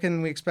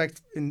can we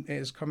expect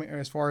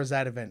as far as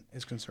that event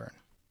is concerned?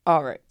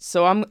 All right,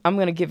 so I'm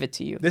going to give it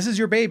to you. This is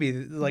your baby.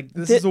 Like,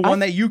 this is the one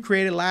that you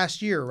created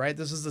last year, right?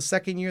 This is the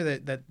second year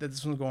that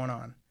this one's going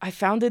on. I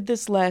founded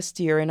this last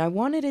year, and I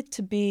wanted it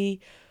to be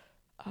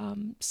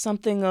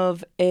something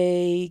of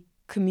a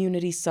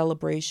community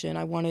celebration.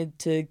 I wanted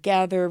to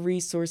gather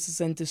resources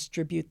and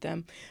distribute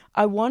them.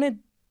 I wanted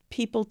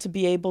people to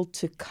be able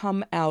to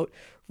come out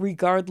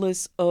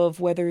regardless of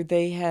whether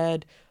they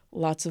had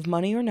lots of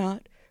money or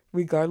not,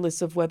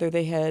 regardless of whether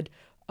they had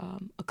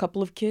a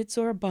couple of kids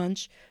or a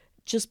bunch,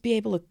 just be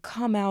able to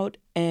come out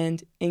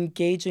and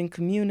engage in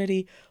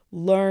community,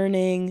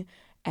 learning,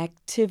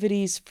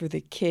 activities for the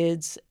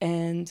kids,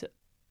 and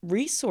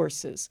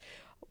resources.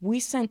 We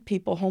sent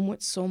people home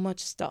with so much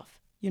stuff,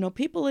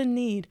 people in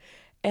need.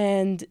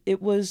 And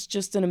it was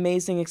just an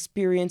amazing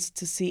experience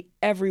to see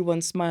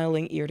everyone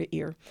smiling ear to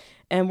ear.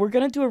 And we're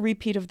going to do a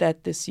repeat of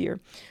that this year.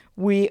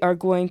 We are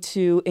going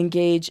to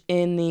engage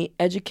in the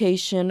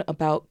education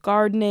about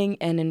gardening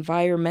and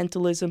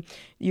environmentalism.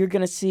 You're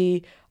going to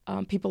see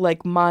people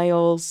like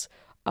Miles,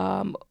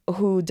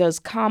 who does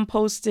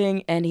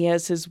composting, and he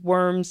has his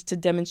worms to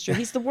demonstrate.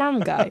 He's the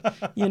worm guy,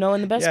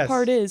 and the best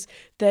part is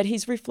that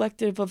he's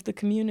reflective of the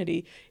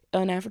community,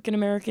 an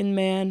African-American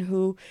man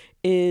who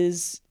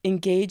is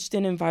engaged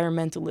in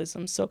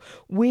environmentalism. So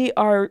we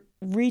are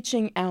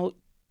reaching out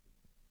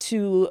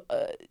to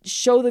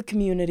show the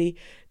community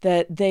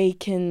that they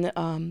can,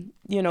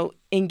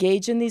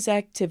 engage in these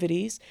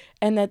activities,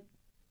 and that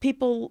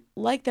people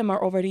like them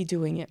are already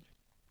doing it.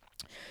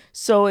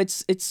 So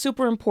it's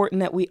super important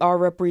that we are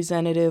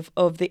representative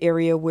of the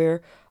area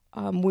where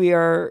we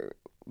are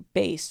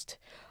based.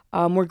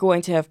 We're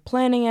going to have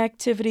planning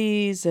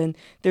activities, and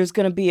there's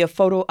going to be a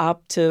photo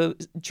op to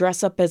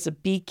dress up as a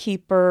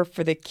beekeeper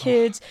for the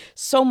kids.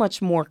 So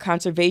much more.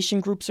 Conservation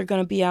groups are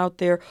going to be out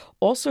there.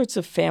 All sorts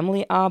of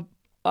family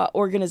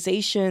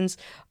organizations.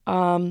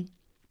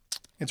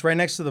 It's right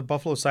next to the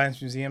Buffalo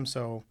Science Museum,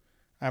 so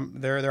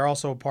they're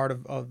also a part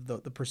of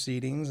the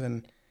proceedings,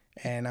 and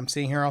I'm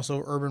seeing here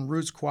also Urban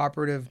Roots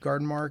Cooperative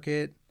Garden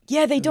Market.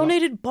 Yeah, they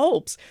donated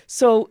bulbs.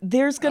 So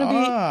there's going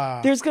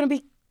to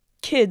be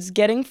kids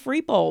getting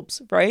free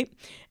bulbs, right?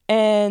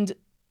 And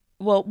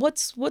well,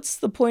 what's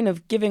the point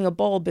of giving a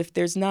bulb if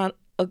there's not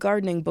a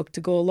gardening book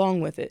to go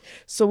along with it?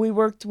 So we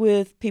worked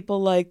with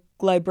people like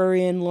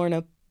librarian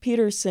Lorna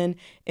Peterson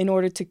in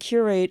order to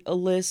curate a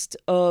list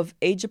of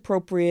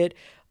age-appropriate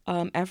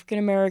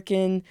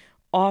African-American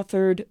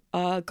authored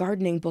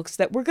gardening books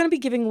that we're going to be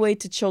giving away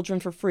to children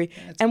for free.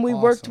 And we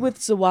worked with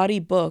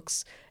Zawadi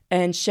Books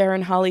and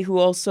Sharon Holly, who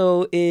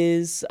also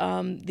is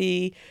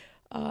the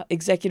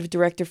executive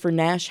director for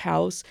Nash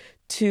House,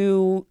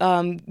 to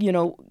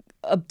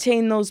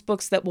obtain those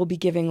books that we'll be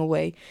giving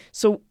away.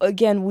 So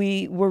again,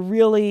 we were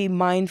really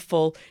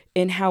mindful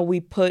in how we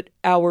put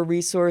our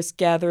resource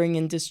gathering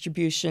and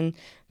distribution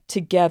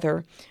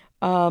together.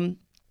 But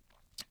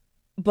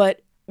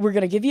we're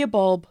going to give you a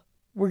bulb.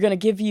 We're going to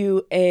give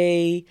you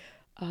the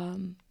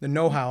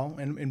know-how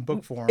in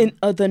book form.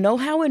 The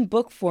know-how in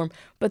book form.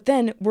 But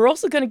then we're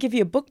also going to give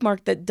you a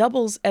bookmark that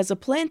doubles as a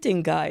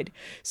planting guide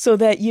so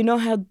that you know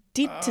how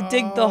deep to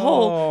dig the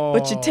hole,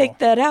 but you take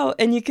that out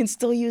and you can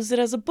still use it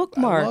as a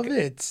bookmark. I love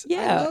it.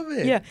 Yeah. I love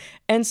it. Yeah.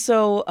 And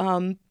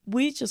so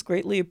we just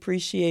greatly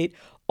appreciate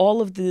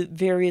all of the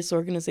various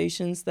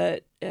organizations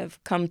that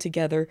have come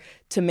together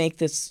to make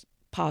this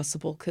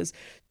possible, because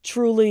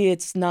truly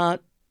it's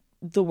not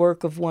the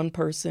work of one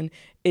person.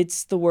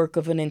 It's the work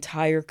of an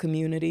entire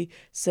community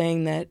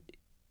saying that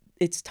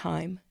it's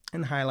time.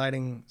 And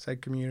highlighting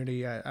said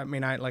community.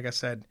 Like I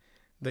said,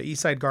 the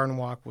East Side Garden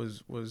Walk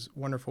was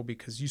wonderful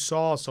because you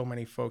saw so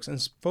many folks,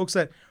 and folks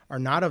that are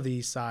not of the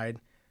East Side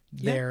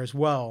there as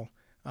well.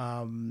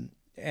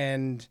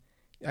 And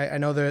I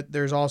know that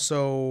there's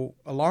also,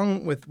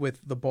 along with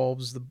the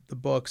bulbs, the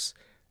books,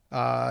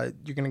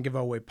 you're going to give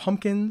away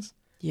pumpkins.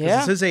 Yeah.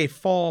 This is a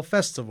fall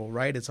festival,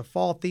 right? It's a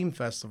fall theme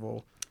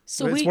festival.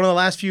 So it's one of the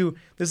last few.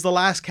 This is the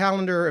last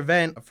calendar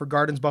event for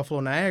Gardens Buffalo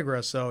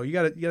Niagara, so you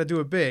gotta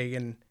do it big,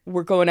 and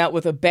we're going out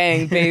with a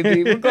bang,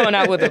 baby. We're going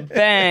out with a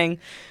bang.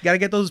 Got to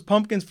get those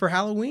pumpkins for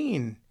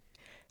Halloween.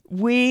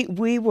 We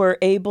were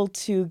able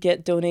to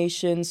get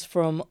donations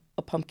from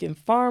a pumpkin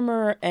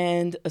farmer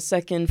and a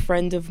second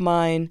friend of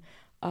mine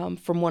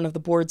from one of the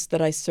boards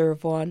that I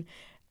serve on,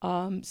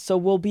 So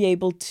we'll be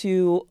able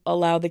to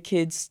allow the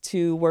kids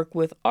to work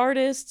with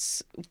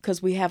artists,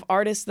 because we have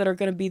artists that are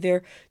going to be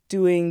there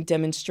doing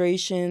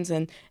demonstrations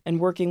and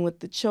working with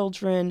the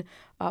children,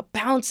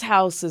 bounce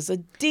houses, a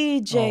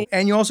DJ. Oh,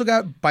 and you also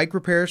got bike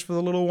repairs for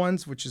the little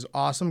ones, which is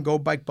awesome. Go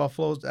Bike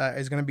Buffalo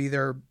is going to be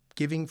there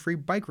giving free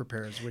bike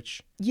repairs,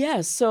 which...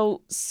 Yeah,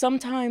 so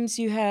sometimes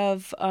you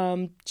have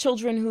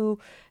children who,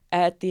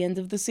 at the end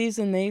of the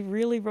season, they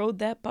really rode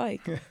that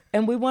bike.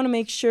 And we want to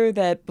make sure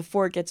that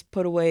before it gets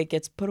put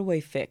away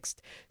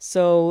fixed.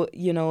 So,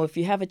 if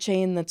you have a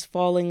chain that's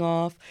falling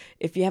off,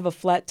 if you have a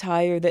flat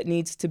tire that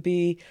needs to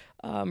be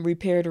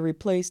repaired or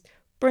replaced,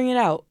 bring it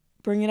out.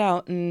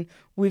 And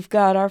we've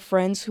got our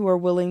friends who are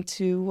willing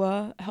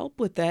to help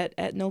with that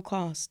at no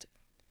cost.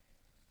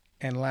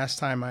 And last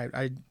time,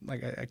 I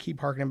keep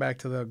harkening back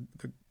to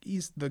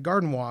the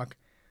garden walk.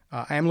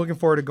 I am looking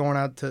forward to going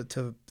out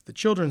to the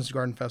Children's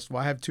Garden Festival.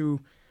 I have two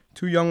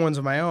young ones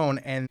of my own,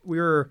 and we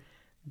were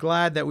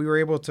glad that we were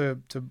able to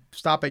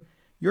stop at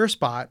your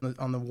spot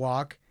on the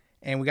walk,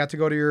 and we got to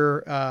go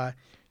to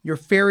your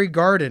fairy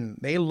garden.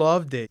 They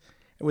loved it.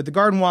 With the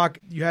garden walk,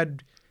 you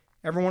had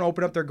everyone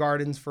open up their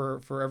gardens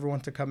for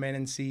everyone to come in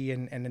and see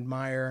and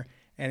admire.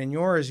 And in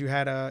yours, you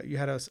had a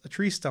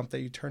tree stump that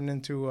you turned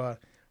into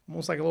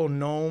almost like a little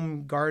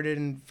gnome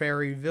garden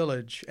fairy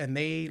village, and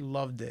they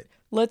loved it.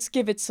 Let's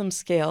give it some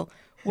scale.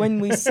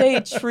 When we say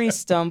tree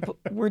stump,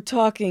 we're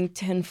talking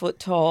 10 foot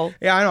tall.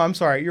 Yeah, I know. I'm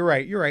sorry. You're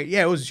right.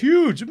 Yeah, it was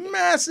huge,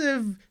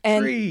 massive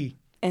tree.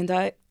 And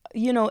I,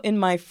 in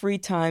my free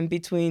time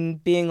between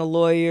being a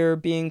lawyer,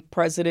 being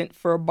president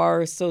for a bar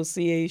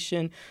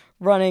association,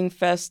 running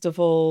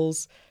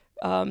festivals,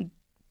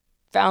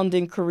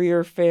 founding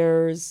career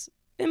fairs,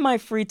 in my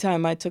free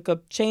time, I took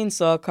up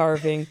chainsaw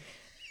carving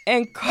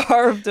and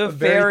carved a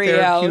fairy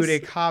house. Very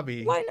therapeutic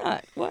hobby.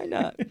 Why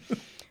not?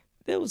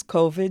 It was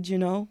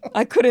COVID,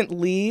 I couldn't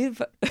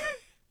leave.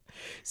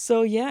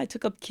 So, yeah, I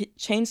took up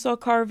chainsaw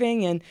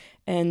carving,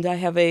 and I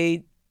have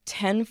a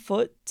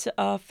 10-foot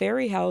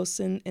fairy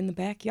house in the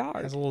backyard.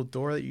 It has a little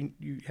door that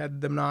you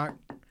had them knock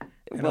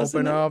and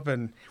open up.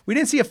 And we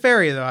didn't see a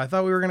fairy, though. I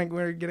thought we were going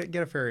to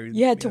get a fairy.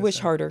 You had to wish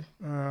harder.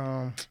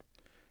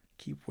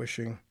 Keep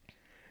wishing.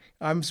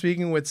 I'm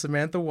speaking with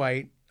Samantha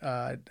White,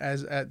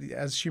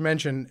 as she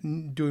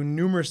mentioned, doing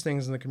numerous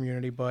things in the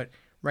community. But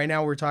right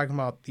now we're talking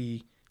about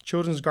the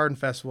Children's Garden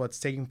Festival that's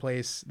taking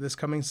place this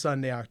coming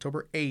Sunday,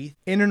 October 8th,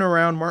 in and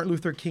around Martin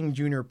Luther King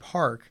Jr.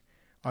 Park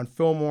on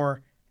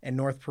Fillmore and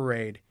North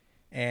Parade.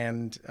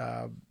 And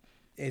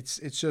it's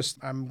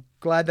just, I'm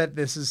glad that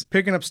this is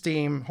picking up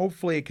steam.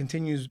 Hopefully it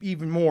continues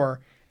even more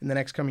in the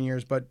next coming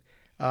years. But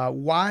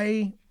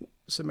why,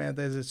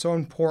 Samantha, is it so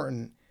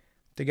important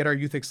to get our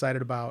youth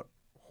excited about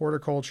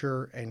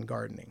horticulture and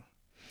gardening?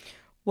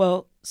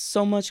 Well,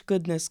 so much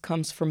goodness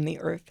comes from the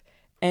earth.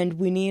 And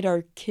we need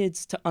our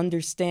kids to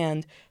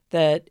understand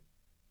that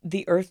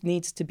the earth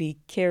needs to be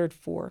cared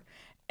for,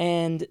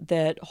 and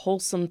that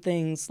wholesome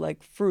things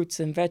like fruits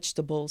and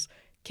vegetables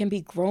can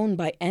be grown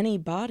by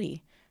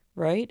anybody,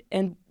 right?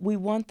 And we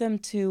want them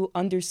to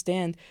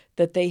understand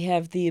that they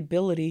have the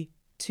ability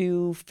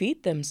to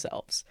feed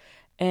themselves.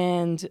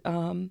 And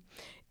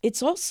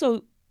it's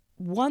also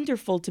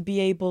wonderful to be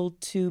able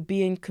to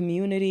be in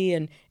community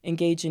and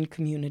engage in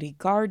community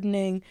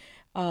gardening.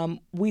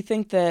 We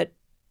think that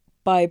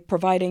by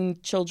providing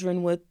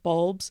children with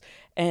bulbs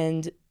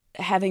and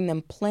having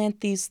them plant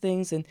these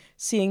things and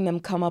seeing them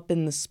come up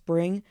in the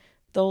spring,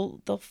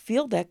 they'll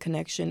feel that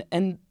connection,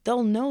 and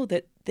they'll know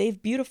that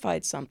they've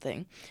beautified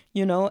something,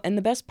 And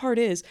the best part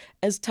is,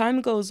 as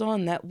time goes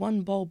on, that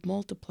one bulb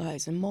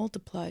multiplies and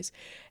multiplies.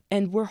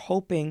 And we're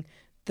hoping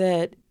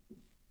that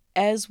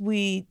as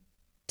we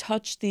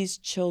touch these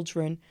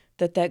children,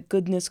 that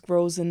goodness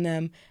grows in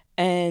them,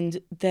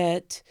 and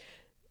that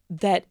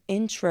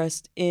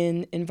interest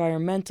in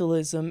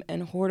environmentalism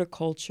and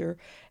horticulture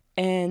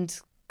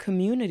and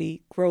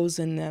community grows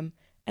in them,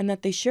 and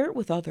that they share it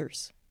with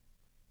others.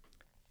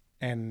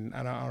 And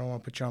I don't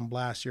want to put you on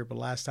blast here, but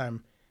last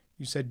time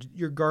you said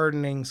your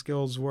gardening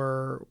skills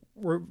were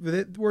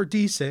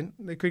decent.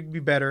 They could be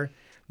better.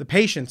 The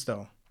patience,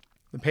 though.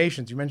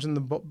 You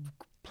mentioned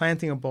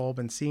planting a bulb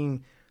and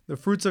seeing the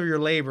fruits of your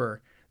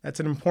labor. That's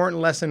an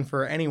important lesson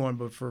for anyone,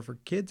 but for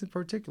kids in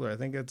particular, I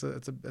think it's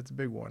a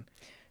big one.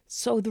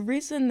 So the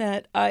reason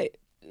that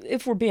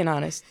if we're being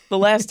honest, the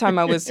last time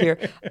I was here,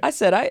 I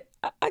said I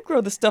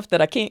grow the stuff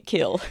that I can't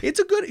kill.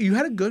 You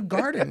had a good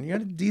garden. You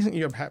had a decent,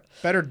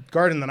 better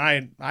garden than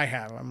I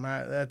have. I'm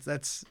not,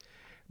 that's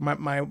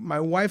my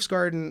wife's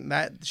garden.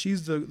 That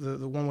she's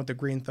the one with the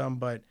green thumb.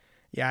 But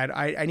yeah,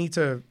 I need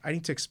to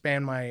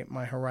expand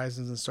my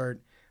horizons and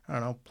start, I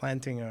don't know,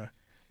 planting a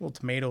little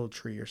tomato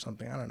tree or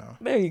something. I don't know.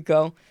 There you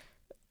go.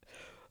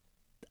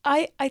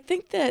 I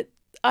think that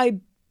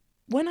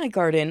when I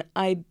garden,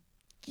 I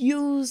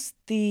use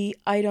the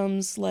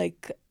items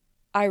like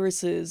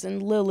irises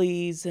and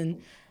lilies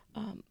and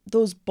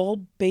those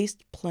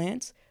bulb-based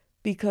plants,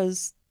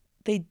 because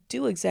they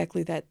do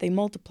exactly that. They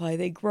multiply,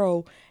 they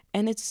grow,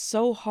 and it's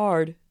so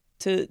hard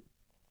to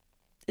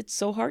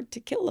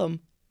kill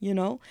them,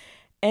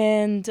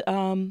 And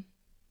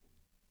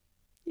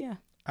yeah.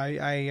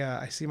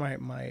 I see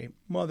my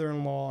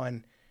mother-in-law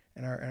and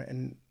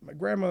my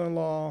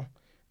grandmother-in-law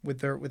with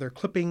their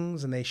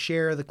clippings, and they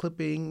share the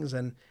clippings,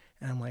 and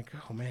I'm like,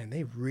 oh man,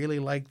 they really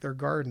like their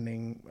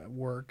gardening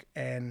work,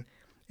 and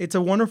it's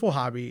a wonderful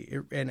hobby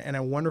and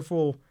a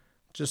wonderful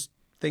just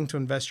thing to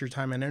invest your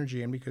time and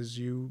energy in, because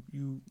you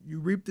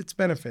reap its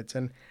benefits.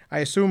 And I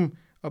assume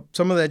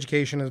some of the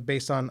education is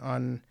based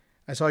on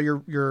I saw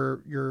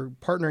you're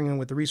partnering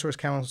with the Resource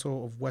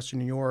Council of Western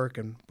New York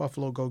and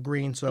Buffalo Go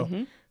Green. So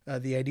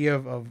the idea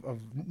of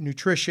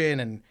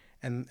nutrition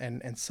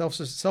and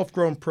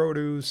self-grown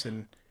produce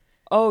and.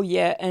 Oh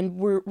yeah, and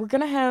we're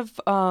gonna have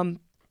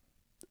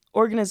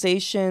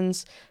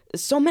organizations.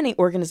 So many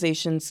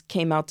organizations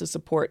came out to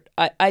support.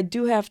 I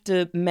do have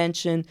to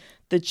mention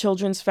the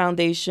Children's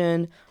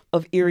Foundation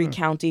of Erie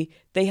County.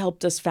 They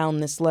helped us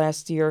found this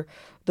last year.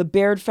 The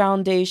Baird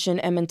Foundation,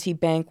 M&T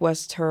Bank,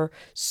 West Her.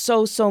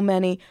 So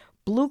many.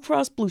 Blue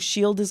Cross Blue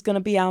Shield is going to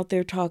be out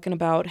there talking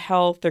about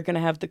health. They're going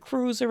to have the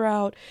cruiser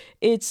out.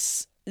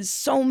 It's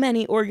so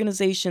many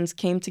organizations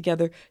came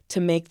together to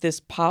make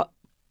this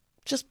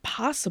just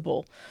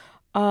possible.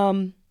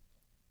 And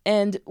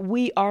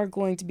we are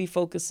going to be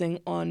focusing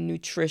on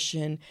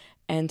nutrition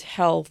and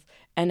health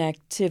and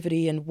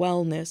activity and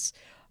wellness,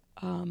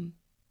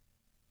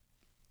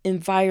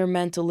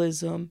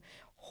 environmentalism,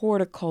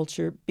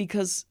 horticulture,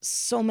 because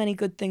so many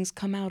good things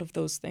come out of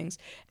those things.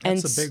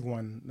 That's a big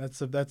one.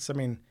 That's I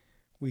mean,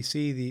 we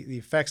see the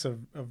effects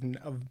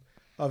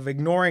of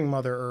ignoring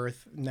Mother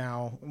Earth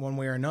now one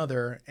way or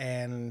another,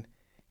 and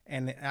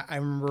I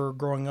remember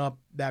growing up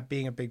that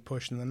being a big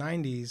push in the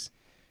 90s.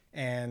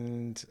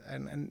 And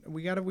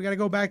we gotta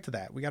go back to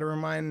that. We gotta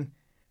remind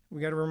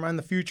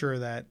the future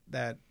that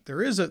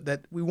there is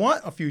that we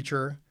want a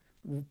future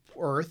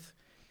Earth,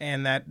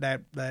 and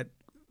that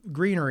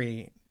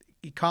greenery,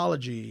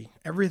 ecology,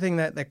 everything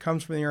that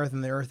comes from the Earth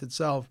and the Earth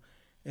itself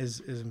is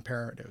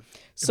imperative.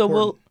 So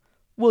important.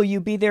 will you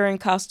be there in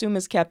costume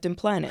as Captain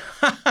Planet?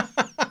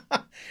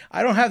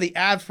 I don't have the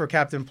abs for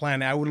Captain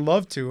Planet. I would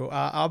love to.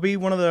 I'll be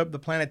one of the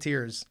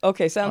Planeteers.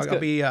 Okay, sounds good.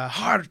 I'll be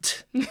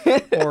Heart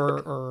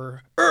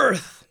or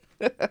Earth,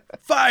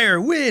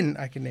 Fire, Wind.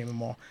 I can name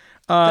them all.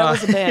 That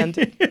was a band.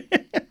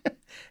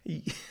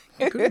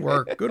 Good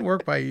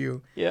work by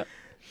you. Yeah.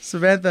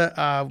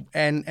 Samantha,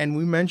 and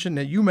we mentioned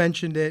it. You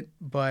mentioned it,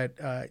 but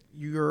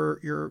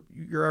you're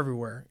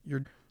everywhere.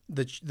 You're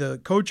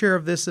the co-chair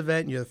of this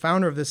event. You're the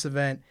founder of this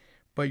event,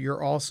 but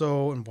you're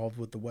also involved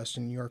with the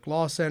Western New York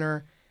Law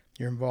Center.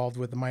 You're involved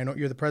with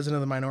you're the president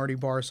of the Minority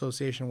Bar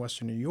Association of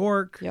Western New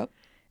York. Yep.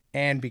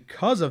 And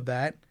because of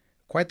that,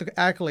 quite the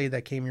accolade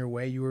that came your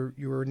way. You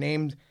were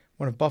named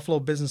one of Buffalo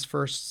Business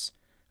First's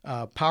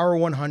Power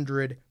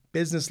 100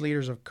 Business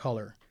Leaders of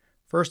Color.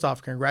 First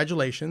off,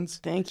 congratulations.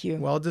 Thank you.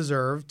 Well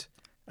deserved.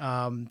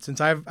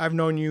 Since I've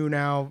known you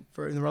now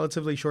for in a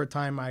relatively short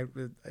time,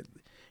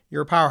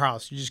 you're a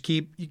powerhouse. You just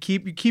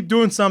keep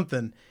doing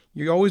something.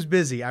 You're always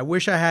busy. I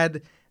wish I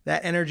had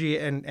that energy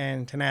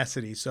and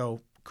tenacity.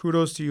 So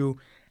kudos to you.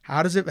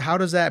 How does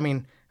that, I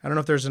mean, I don't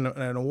know if there's an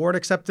award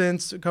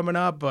acceptance coming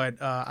up,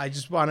 but I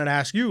just wanted to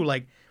ask you,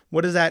 like,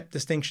 what does that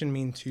distinction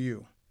mean to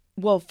you?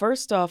 Well,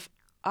 first off,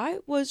 I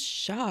was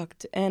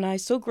shocked, and I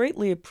so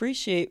greatly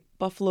appreciate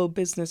Buffalo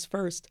Business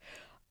First.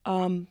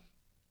 I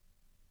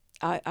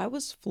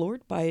was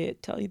floored by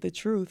it, tell you the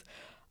truth.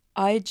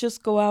 I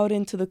just go out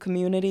into the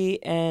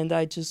community, and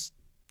I just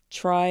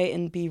try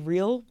and be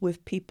real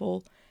with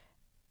people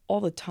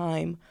all the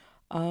time.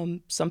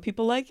 Some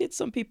people like it,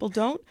 some people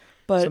don't.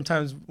 But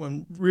sometimes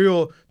when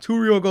too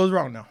real goes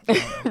wrong. No.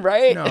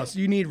 Right? No, so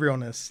you need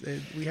realness.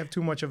 We have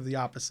too much of the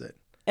opposite.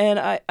 And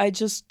I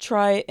just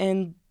try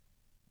and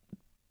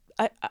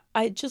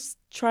I just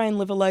try and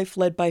live a life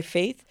led by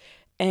faith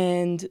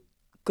and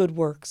good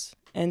works.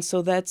 And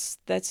so that's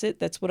it.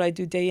 That's what I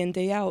do day in,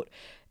 day out.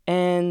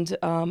 And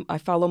I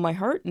follow my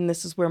heart, and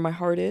this is where my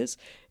heart is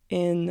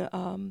in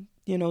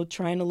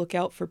trying to look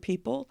out for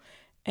people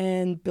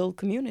and build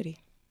community.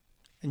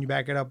 And you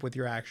back it up with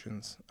your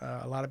actions.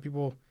 A lot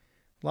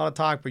of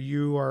talk, but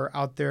you are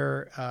out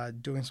there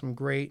doing some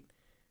great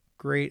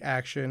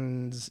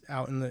actions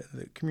out in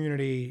the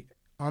community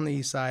on the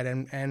east side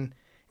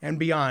and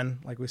beyond.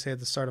 Like we say at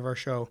the start of our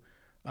show,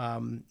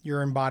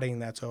 you're embodying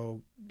that.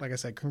 So, like I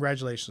said,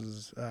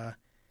 congratulations.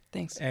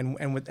 Thanks.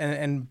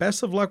 And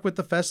best of luck with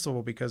the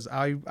festival, because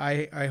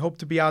I hope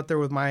to be out there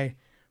with my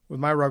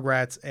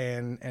Rugrats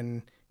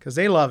and because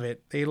they love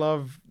it. They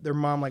love their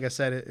mom. Like I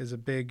said, is a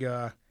big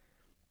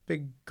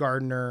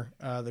gardener.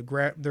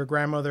 Their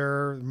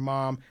grandmother,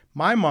 mom,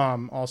 my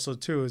mom also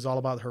too is all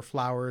about her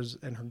flowers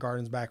and her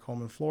gardens back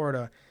home in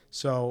Florida.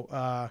 So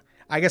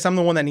I guess I'm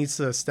the one that needs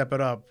to step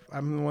it up.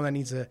 I'm the one that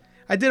needs to.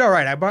 I did all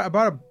right.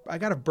 I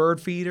got a bird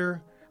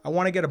feeder. I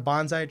want to get a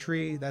bonsai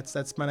tree.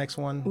 That's my next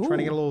one. I'm trying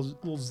to get a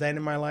little zen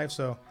in my life,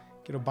 so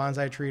get a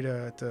bonsai tree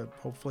to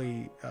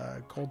hopefully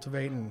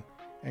cultivate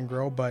and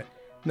grow. But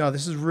no,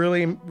 this is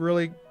really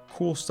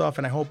cool stuff,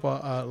 and I hope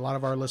a lot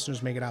of our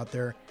listeners make it out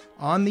there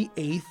on the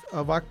 8th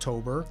of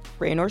October.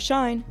 Rain or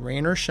shine.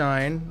 Rain or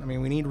shine. I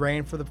mean, we need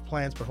rain for the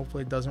plants, but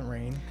hopefully it doesn't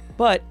rain.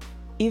 But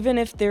even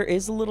if there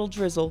is a little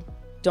drizzle,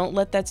 don't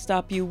let that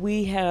stop you.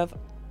 We have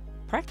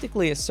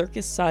practically a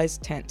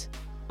circus-sized tent,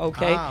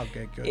 okay?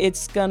 Okay, good.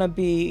 It's going to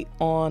be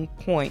on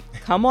point.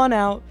 Come on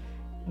out.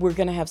 We're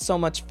going to have so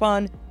much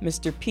fun.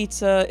 Mr.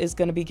 Pizza is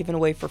going to be given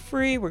away for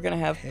free. We're going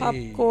to have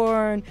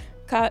popcorn,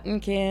 cotton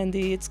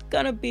candy. It's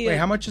going to be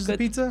how much is the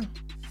pizza?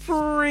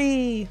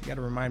 Free. You got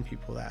to remind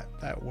people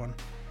that one.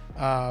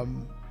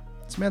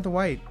 Samantha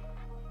White,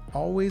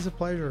 always a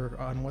pleasure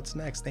on What's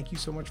Next. Thank you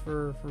so much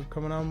for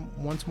coming on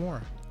once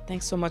more.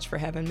 Thanks so much for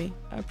having me.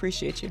 I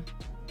appreciate you.